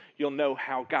Jesus. You'll know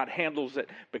how God handles it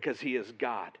because He is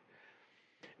God.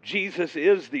 Jesus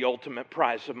is the ultimate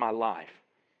prize of my life.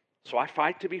 So I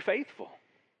fight to be faithful.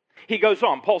 He goes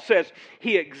on, Paul says,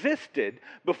 He existed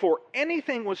before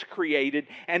anything was created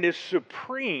and is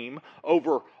supreme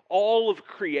over all of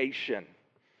creation.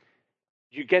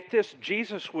 You get this?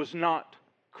 Jesus was not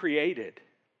created.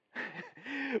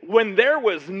 When there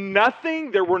was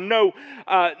nothing, there were no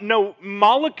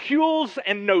molecules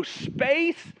and no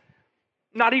space,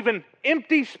 not even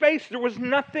empty space, there was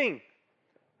nothing.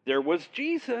 There was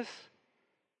Jesus.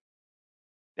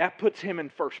 That puts Him in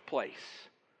first place.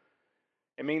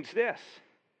 It means this: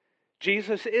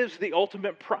 Jesus is the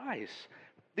ultimate prize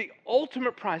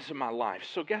of my life.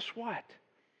 So guess what?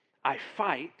 I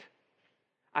fight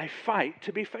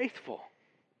to be faithful.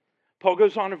 Paul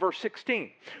goes on in verse 16.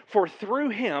 For through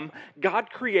Him, God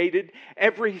created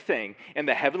everything in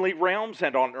the heavenly realms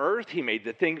and on earth. He made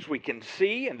the things we can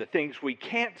see and the things we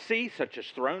can't see, such as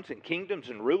thrones and kingdoms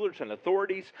and rulers and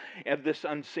authorities of this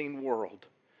unseen world.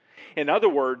 In other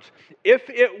words, if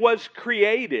it was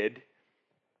created,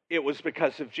 it was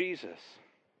because of Jesus.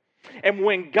 And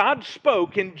when God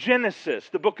spoke in Genesis,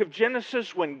 the book of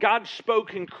Genesis, when God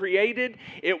spoke and created,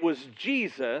 it was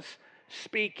Jesus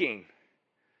speaking.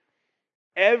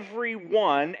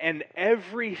 Everyone and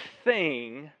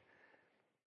everything,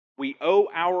 we owe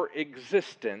our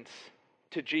existence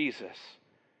to Jesus.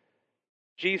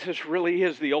 Jesus really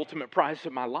is the ultimate prize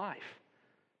of my life.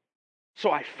 So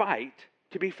I fight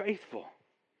to be faithful.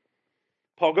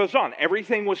 Paul goes on,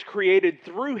 everything was created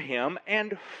through Him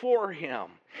and for Him.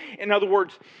 In other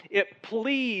words, it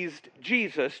pleased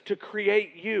Jesus to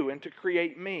create you and to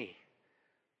create me.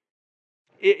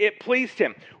 It pleased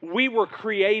Him. We were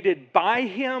created by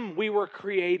Him. We were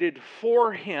created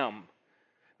for Him.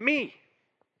 Me,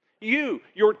 you,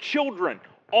 your children,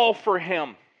 all for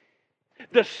Him.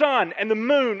 The sun and the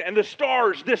moon and the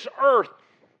stars, this earth,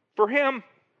 for Him.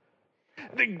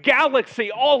 The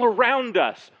galaxy all around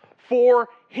us, for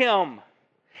Him.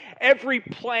 Every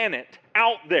planet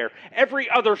out there, every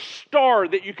other star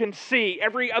that you can see,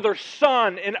 every other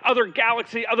sun in other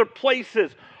galaxies, other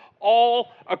places, all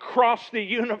across the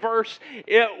universe,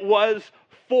 it was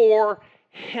for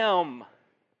Him.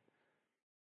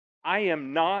 I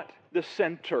am not the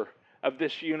center of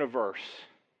this universe.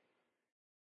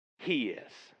 He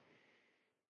is.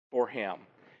 For Him.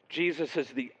 Jesus is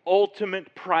the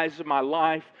ultimate prize of my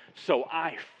life, so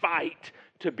I fight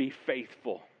to be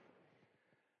faithful.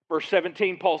 Verse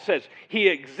 17, Paul says, He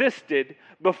existed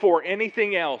before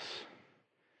anything else.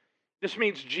 This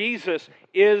means Jesus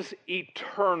is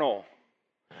eternal.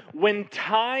 When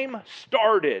time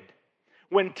started,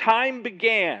 when time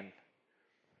began,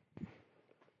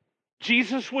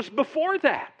 Jesus was before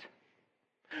that.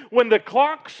 When the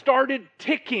clock started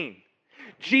ticking,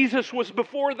 Jesus was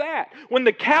before that. When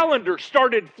the calendar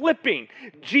started flipping,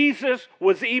 Jesus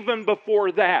was even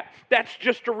before that. That's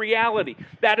just a reality.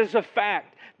 That is a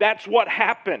fact. That's what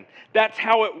happened. That's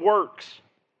how it works.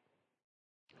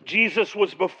 Jesus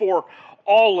was before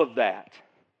all of that.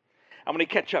 I'm going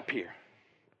to catch up here.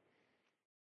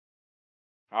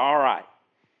 All right.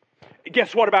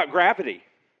 Guess what about gravity?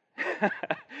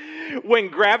 When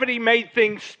gravity made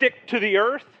things stick to the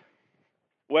earth,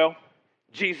 well,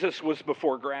 Jesus was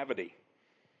before gravity.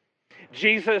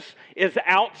 Jesus is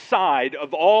outside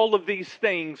of all of these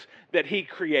things that He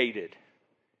created.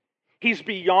 He's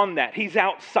beyond that. He's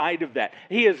outside of that.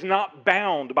 He is not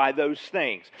bound by those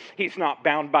things. He's not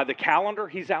bound by the calendar.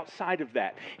 He's outside of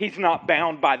that. He's not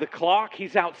bound by the clock.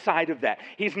 He's outside of that.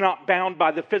 He's not bound by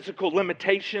the physical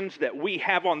limitations that we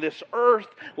have on this earth,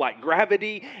 like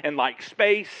gravity and like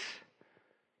space.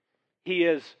 He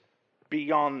is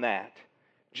beyond that.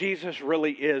 Jesus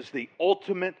really is the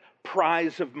ultimate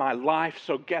prize of my life.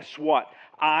 So guess what?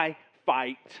 I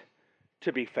fight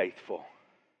to be faithful.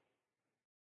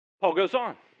 Paul goes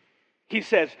on. He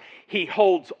says He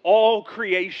holds all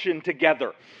creation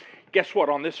together. Guess what?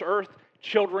 On this earth,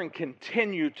 children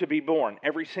continue to be born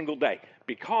every single day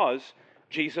because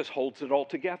Jesus holds it all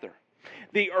together.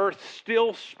 The earth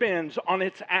still spins on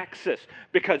its axis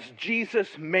because Jesus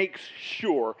makes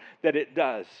sure that it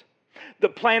does. The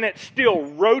planets still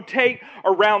rotate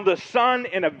around the sun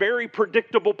in a very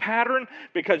predictable pattern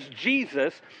because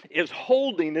Jesus is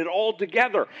holding it all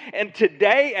together. And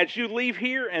today, as you leave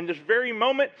here in this very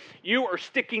moment, you are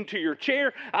sticking to your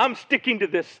chair. I'm sticking to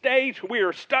this stage. We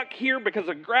are stuck here because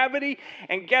of gravity.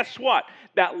 And guess what?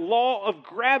 That law of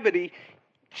gravity,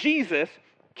 Jesus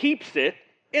keeps it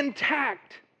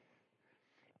intact.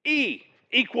 E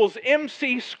equals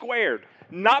mc squared.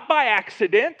 Not by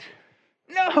accident.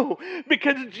 No,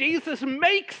 because Jesus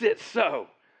makes it so.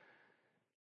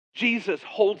 Jesus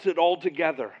holds it all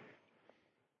together.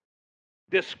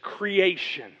 This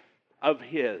creation of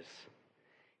His,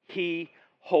 He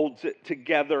holds it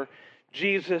together.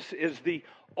 Jesus is the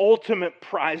ultimate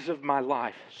prize of my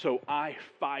life, so I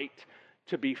fight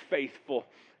to be faithful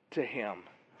to Him.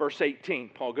 Verse 18,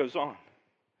 Paul goes on.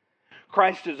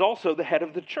 Christ is also the head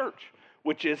of the church,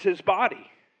 which is His body.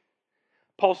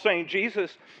 Paul's saying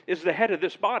Jesus is the head of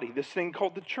this body, this thing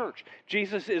called the church.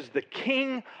 Jesus is the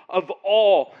King of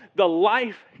all, the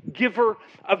life giver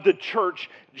of the church.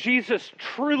 Jesus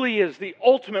truly is the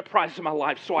ultimate prize of my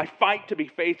life, so I fight to be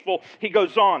faithful. He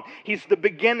goes on. He's the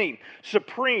beginning,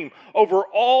 supreme over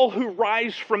all who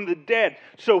rise from the dead,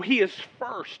 so He is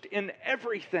first in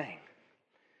everything.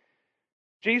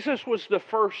 Jesus was the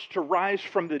first to rise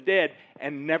from the dead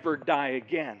and never die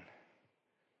again.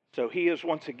 So He is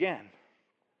once again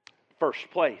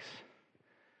first place.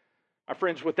 My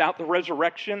friends, without the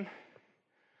resurrection,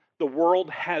 the world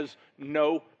has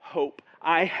no hope.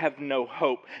 I have no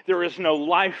hope. There is no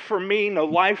life for me, no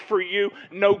life for you,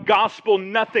 no gospel,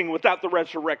 nothing without the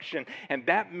resurrection. And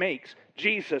that makes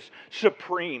Jesus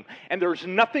supreme. And there's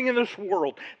nothing in this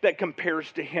world that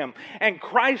compares to Him. And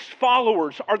Christ's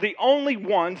followers are the only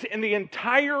ones in the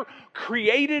entire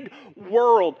created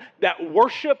world that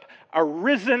worship a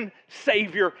risen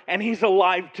Savior, and He's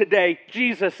alive today.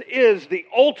 Jesus is the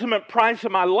ultimate prize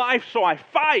of my life, so I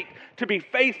fight to be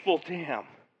faithful to Him.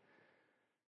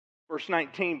 Verse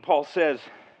 19, Paul says,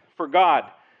 "For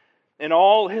God, in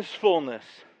all His fullness,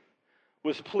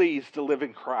 was pleased to live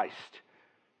in Christ."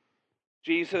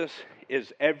 Jesus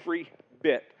is every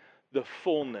bit the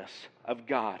fullness of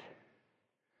God.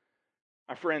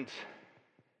 My friends,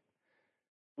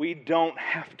 we don't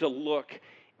have to look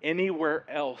anywhere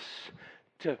else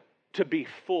to be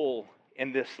full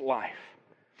in this life,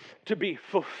 to be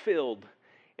fulfilled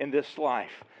in this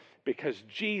life, because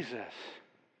Jesus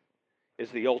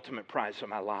is the ultimate prize of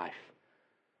my life.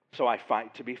 So I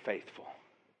fight to be faithful.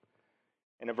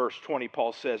 And in verse 20,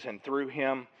 Paul says, "And through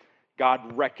Him,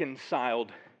 God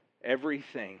reconciled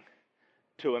everything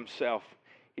to Himself."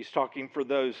 He's talking for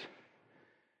those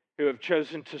who have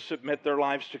chosen to submit their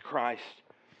lives to Christ.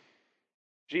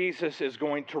 Jesus is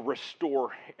going to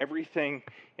restore everything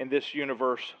in this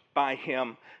universe by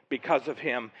Him, because of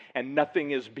Him, and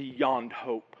nothing is beyond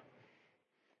hope.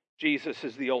 Jesus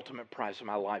is the ultimate prize of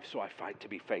my life, so I fight to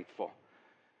be faithful.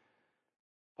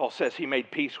 Paul says He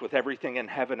made peace with everything in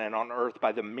heaven and on earth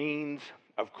by the means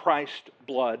of Christ's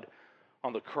blood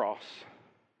on the cross.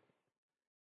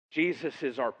 Jesus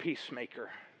is our peacemaker.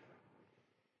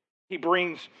 He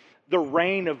brings the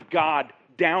reign of God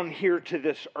down here to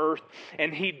this earth,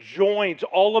 and He joins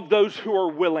all of those who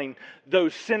are willing,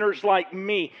 those sinners like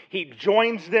me. He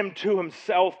joins them to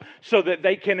Himself so that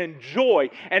they can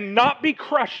enjoy and not be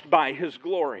crushed by His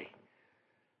glory.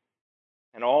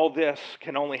 And all this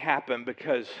can only happen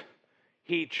because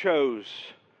He chose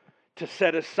to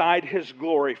set aside His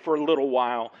glory for a little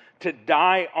while, to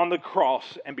die on the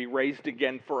cross and be raised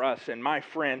again for us. And my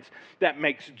friends, that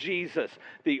makes Jesus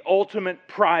the ultimate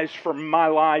prize for my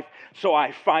life, so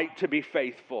I fight to be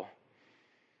faithful.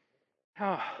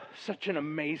 Oh, such an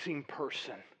amazing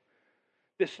person,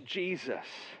 this Jesus,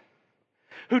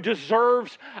 who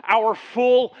deserves our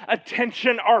full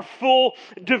attention, our full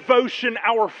devotion,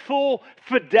 our full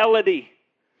fidelity.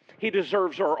 He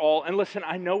deserves our all. And listen,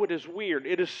 I know it is weird.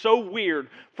 It is so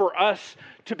weird for us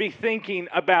to be thinking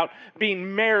about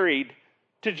being married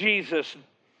to Jesus.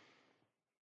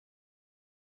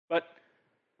 But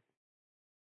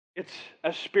it's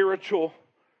a spiritual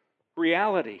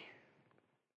reality.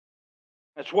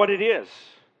 That's what it is.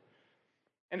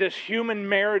 And this human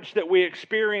marriage that we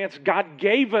experience, God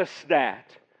gave us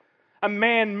that. A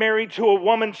man married to a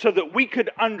woman so that we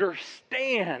could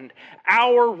understand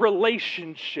our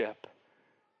relationship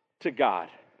to God.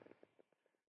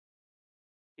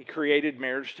 He created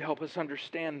marriage to help us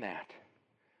understand that.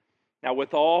 Now,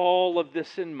 with all of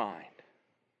this in mind,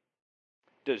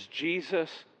 does Jesus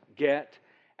get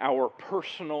our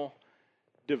personal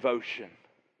devotion?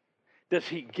 Does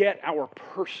He get our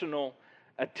personal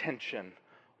attention?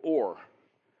 Or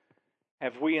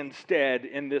Have we instead,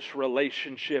 in this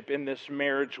relationship, in this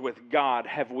marriage with God,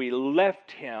 have we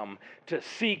left Him to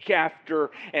seek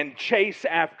after and chase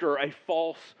after a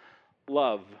false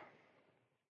love?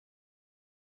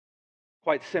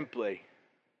 Quite simply,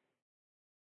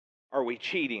 are we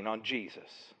cheating on Jesus?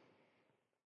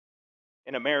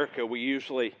 In America, we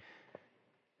usually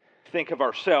think of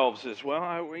ourselves as,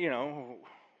 well,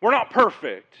 we're not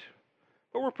perfect,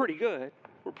 but we're pretty good.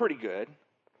 We're pretty good.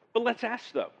 But let's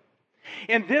ask, though,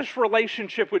 in this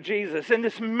relationship with Jesus, in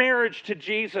this marriage to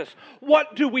Jesus,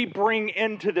 what do we bring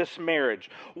into this marriage?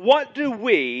 What do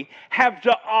we have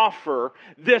to offer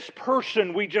this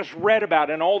person we just read about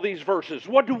in all these verses?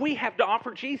 What do we have to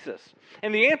offer Jesus?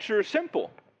 And the answer is simple.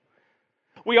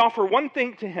 We offer one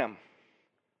thing to Him.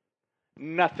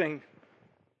 Nothing.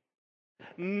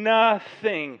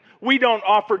 Nothing. We don't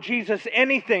offer Jesus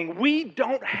anything. We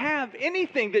don't have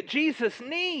anything that Jesus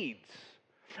needs.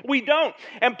 We don't.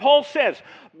 And Paul says,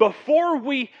 before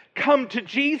we come to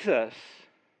Jesus,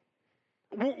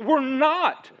 we're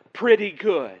not pretty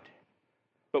good.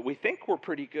 But we think we're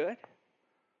pretty good.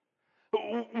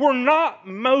 We're not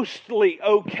mostly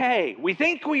okay. We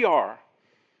think we are.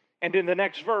 And in the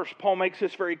next verse, Paul makes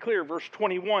this very clear. Verse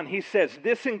 21, he says,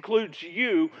 this includes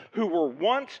you who were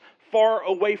once far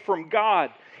away from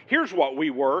God. Here's what we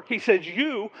were. He says,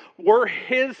 you were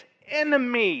His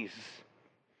enemies.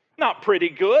 Not pretty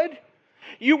good.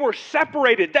 You were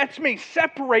separated. That's me,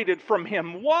 separated from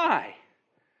Him. Why?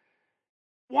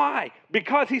 Why?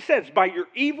 Because he says, by your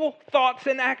evil thoughts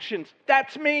and actions.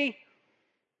 That's me.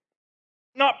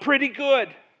 Not pretty good.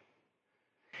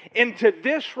 Into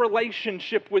this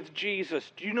relationship with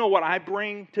Jesus, do you know what I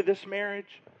bring to this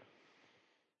marriage?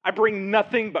 I bring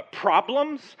nothing but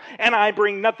problems, and I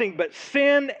bring nothing but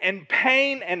sin and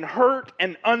pain and hurt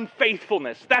and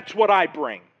unfaithfulness. That's what I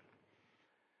bring.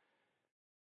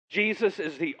 Jesus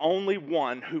is the only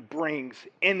one who brings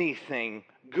anything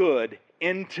good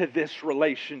into this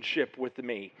relationship with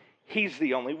me. He's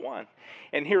the only one.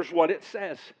 And here's what it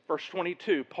says. Verse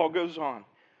 22, Paul goes on.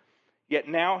 Yet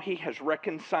now He has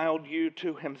reconciled you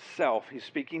to Himself. He's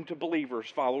speaking to believers,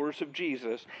 followers of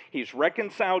Jesus. He's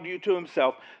reconciled you to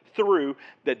Himself through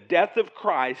the death of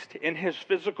Christ in His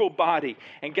physical body.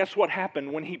 And guess what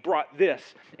happened when He brought this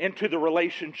into the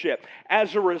relationship?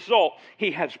 As a result,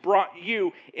 He has brought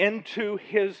you into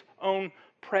His own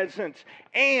presence.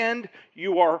 And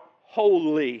you are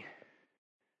holy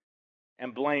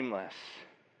and blameless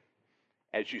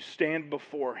as you stand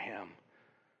before Him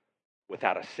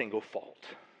without a single fault.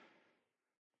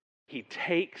 He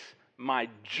takes my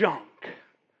junk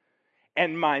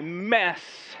and my mess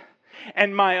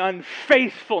and my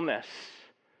unfaithfulness,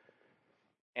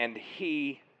 and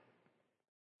He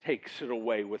takes it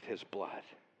away with His blood.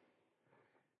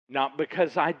 Not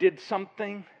because I did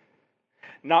something,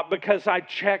 not because I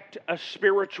checked a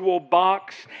spiritual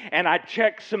box and I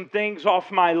checked some things off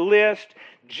my list.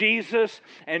 Jesus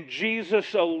and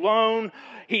Jesus alone,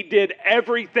 He did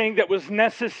everything that was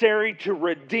necessary to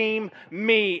redeem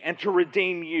me and to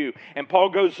redeem you. And Paul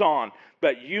goes on,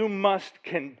 but you must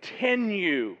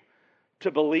continue to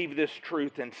believe this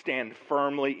truth and stand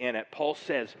firmly in it. Paul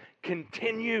says,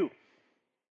 continue.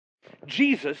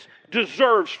 Jesus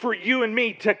deserves for you and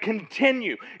me to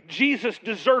continue. Jesus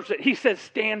deserves it. He says,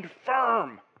 stand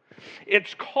firm.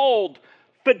 It's called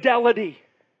fidelity.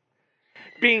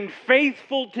 Being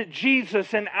faithful to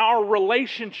Jesus in our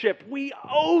relationship, we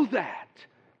owe that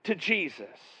to Jesus.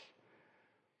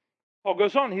 Paul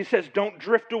goes on, he says, don't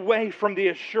drift away from the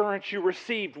assurance you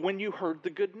received when you heard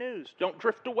the good news. Don't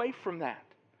drift away from that.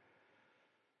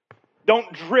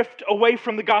 Don't drift away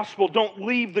from the gospel. Don't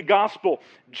leave the gospel.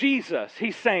 Jesus,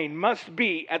 he's saying, must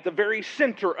be at the very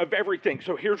center of everything.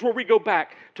 So here's where we go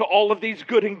back to all of these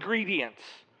good ingredients.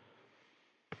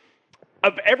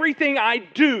 Of everything I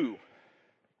do,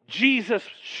 Jesus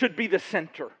should be the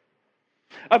center.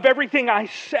 Of everything I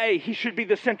say, He should be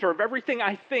the center. Of everything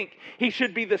I think, He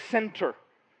should be the center.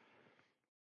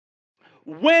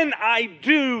 When I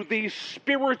do these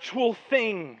spiritual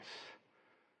things,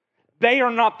 they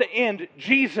are not the end.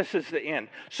 Jesus is the end.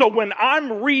 So when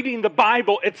I'm reading the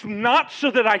Bible, it's not so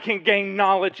that I can gain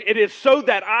knowledge. It is so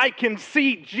that I can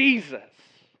see Jesus.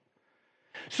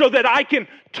 So that I can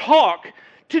talk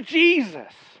to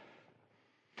Jesus.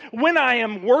 When I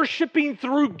am worshiping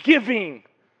through giving,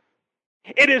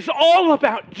 it is all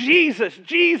about Jesus.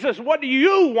 Jesus, what do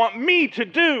you want me to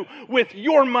do with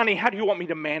your money? How do you want me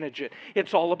to manage it?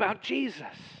 It's all about Jesus.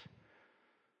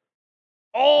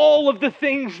 All of the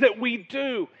things that we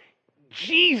do,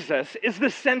 Jesus is the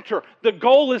center. The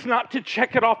goal is not to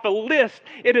check it off a list.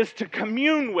 It is to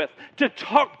commune with, to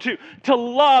talk to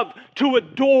love, to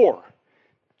adore.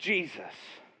 Jesus.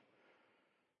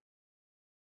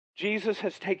 Jesus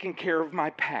has taken care of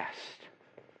my past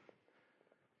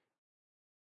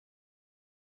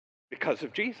because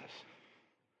of Jesus.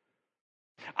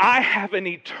 I have an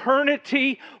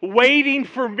eternity waiting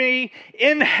for me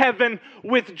in heaven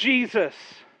with Jesus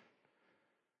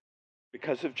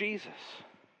because of Jesus.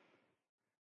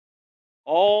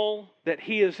 All that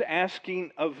He is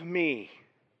asking of me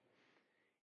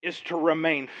is to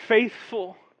remain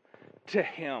faithful to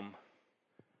Him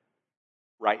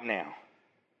right now.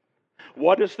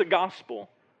 What does the gospel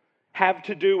have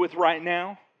to do with right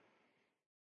now?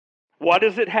 What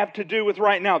does it have to do with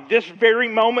right now? This very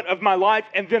moment of my life,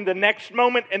 and then the next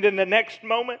moment, and then the next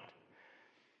moment?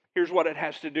 Here's what it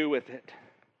has to do with it.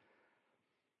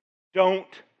 Don't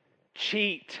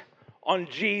cheat on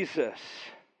Jesus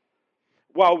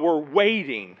while we're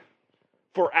waiting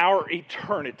for our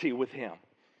eternity with Him.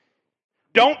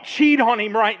 Don't cheat on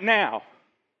Him right now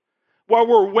while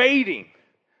we're waiting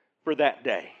for that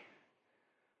day.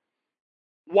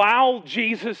 While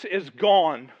Jesus is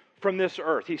gone from this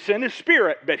earth, He sent His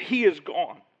Spirit, but He is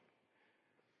gone.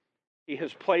 He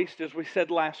has placed, as we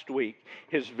said last week,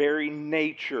 His very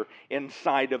nature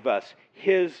inside of us.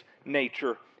 His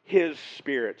nature, His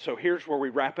Spirit. So here's where we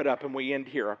wrap it up and we end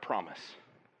here, I promise.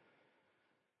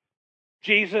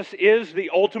 Jesus is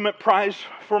the ultimate prize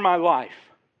for my life.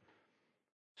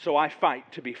 So I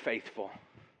fight to be faithful.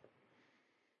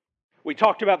 We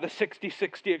talked about the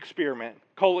 60-60 experiment.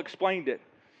 Cole explained it.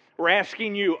 We're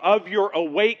asking you, of your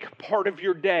awake part of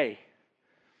your day,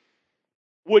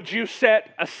 would you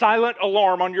set a silent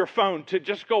alarm on your phone to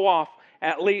just go off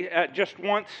at least just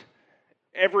once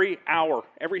every hour,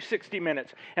 every 60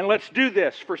 minutes? And let's do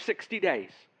this for 60 days.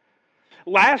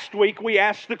 Last week we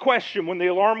asked the question, when the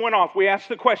alarm went off, we asked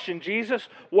the question, Jesus,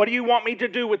 what do you want me to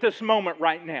do with this moment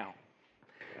right now?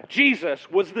 Jesus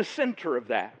was the center of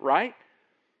that, right?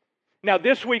 Now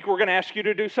this week we're going to ask you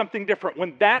to do something different.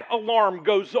 When that alarm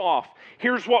goes off,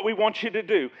 here's what we want you to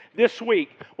do. This week,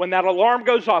 when that alarm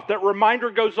goes off, that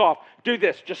reminder goes off, do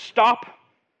this. Just stop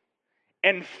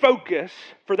and focus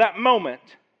for that moment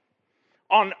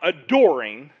on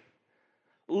adoring,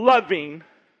 loving,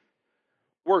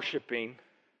 worshiping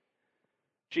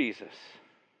Jesus,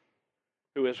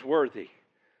 who is worthy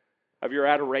of your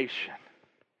adoration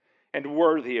and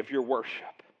worthy of your worship.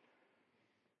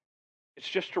 It's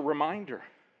just a reminder.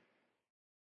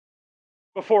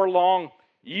 Before long,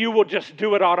 you will just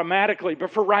do it automatically.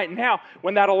 But for right now,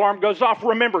 when that alarm goes off,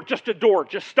 remember, just adore.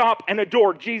 Just stop and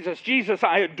adore Jesus. Jesus,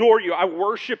 I adore you. I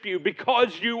worship you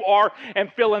because you are,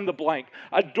 and fill in the blank.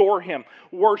 Adore Him.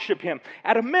 Worship Him.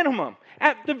 At a minimum,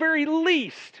 at the very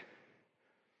least,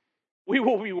 we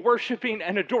will be worshiping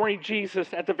and adoring Jesus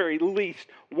at the very least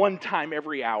one time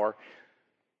every hour.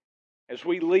 As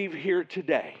we leave here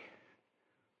today,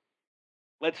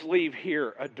 let's leave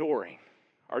here adoring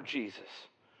our Jesus,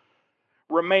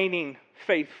 remaining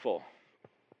faithful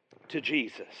to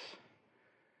Jesus.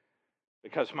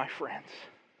 Because, my friends,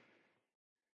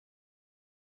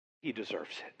 He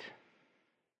deserves it.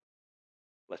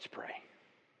 Let's pray.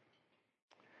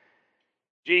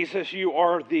 Jesus, you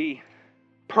are the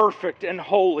perfect and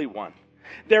holy one.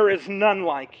 There is none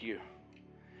like you.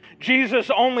 Jesus,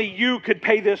 only you could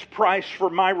pay this price for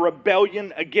my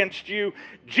rebellion against you.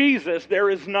 Jesus, there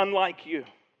is none like you.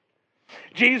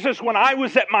 Jesus, when I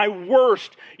was at my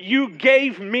worst, you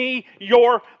gave me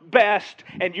your best,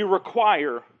 and you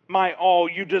require my all.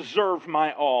 You deserve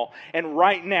my all. And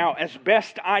right now, as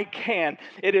best I can,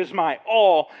 it is my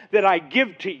all that I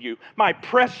give to you. My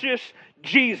precious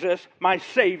Jesus, my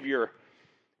Savior.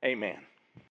 Amen.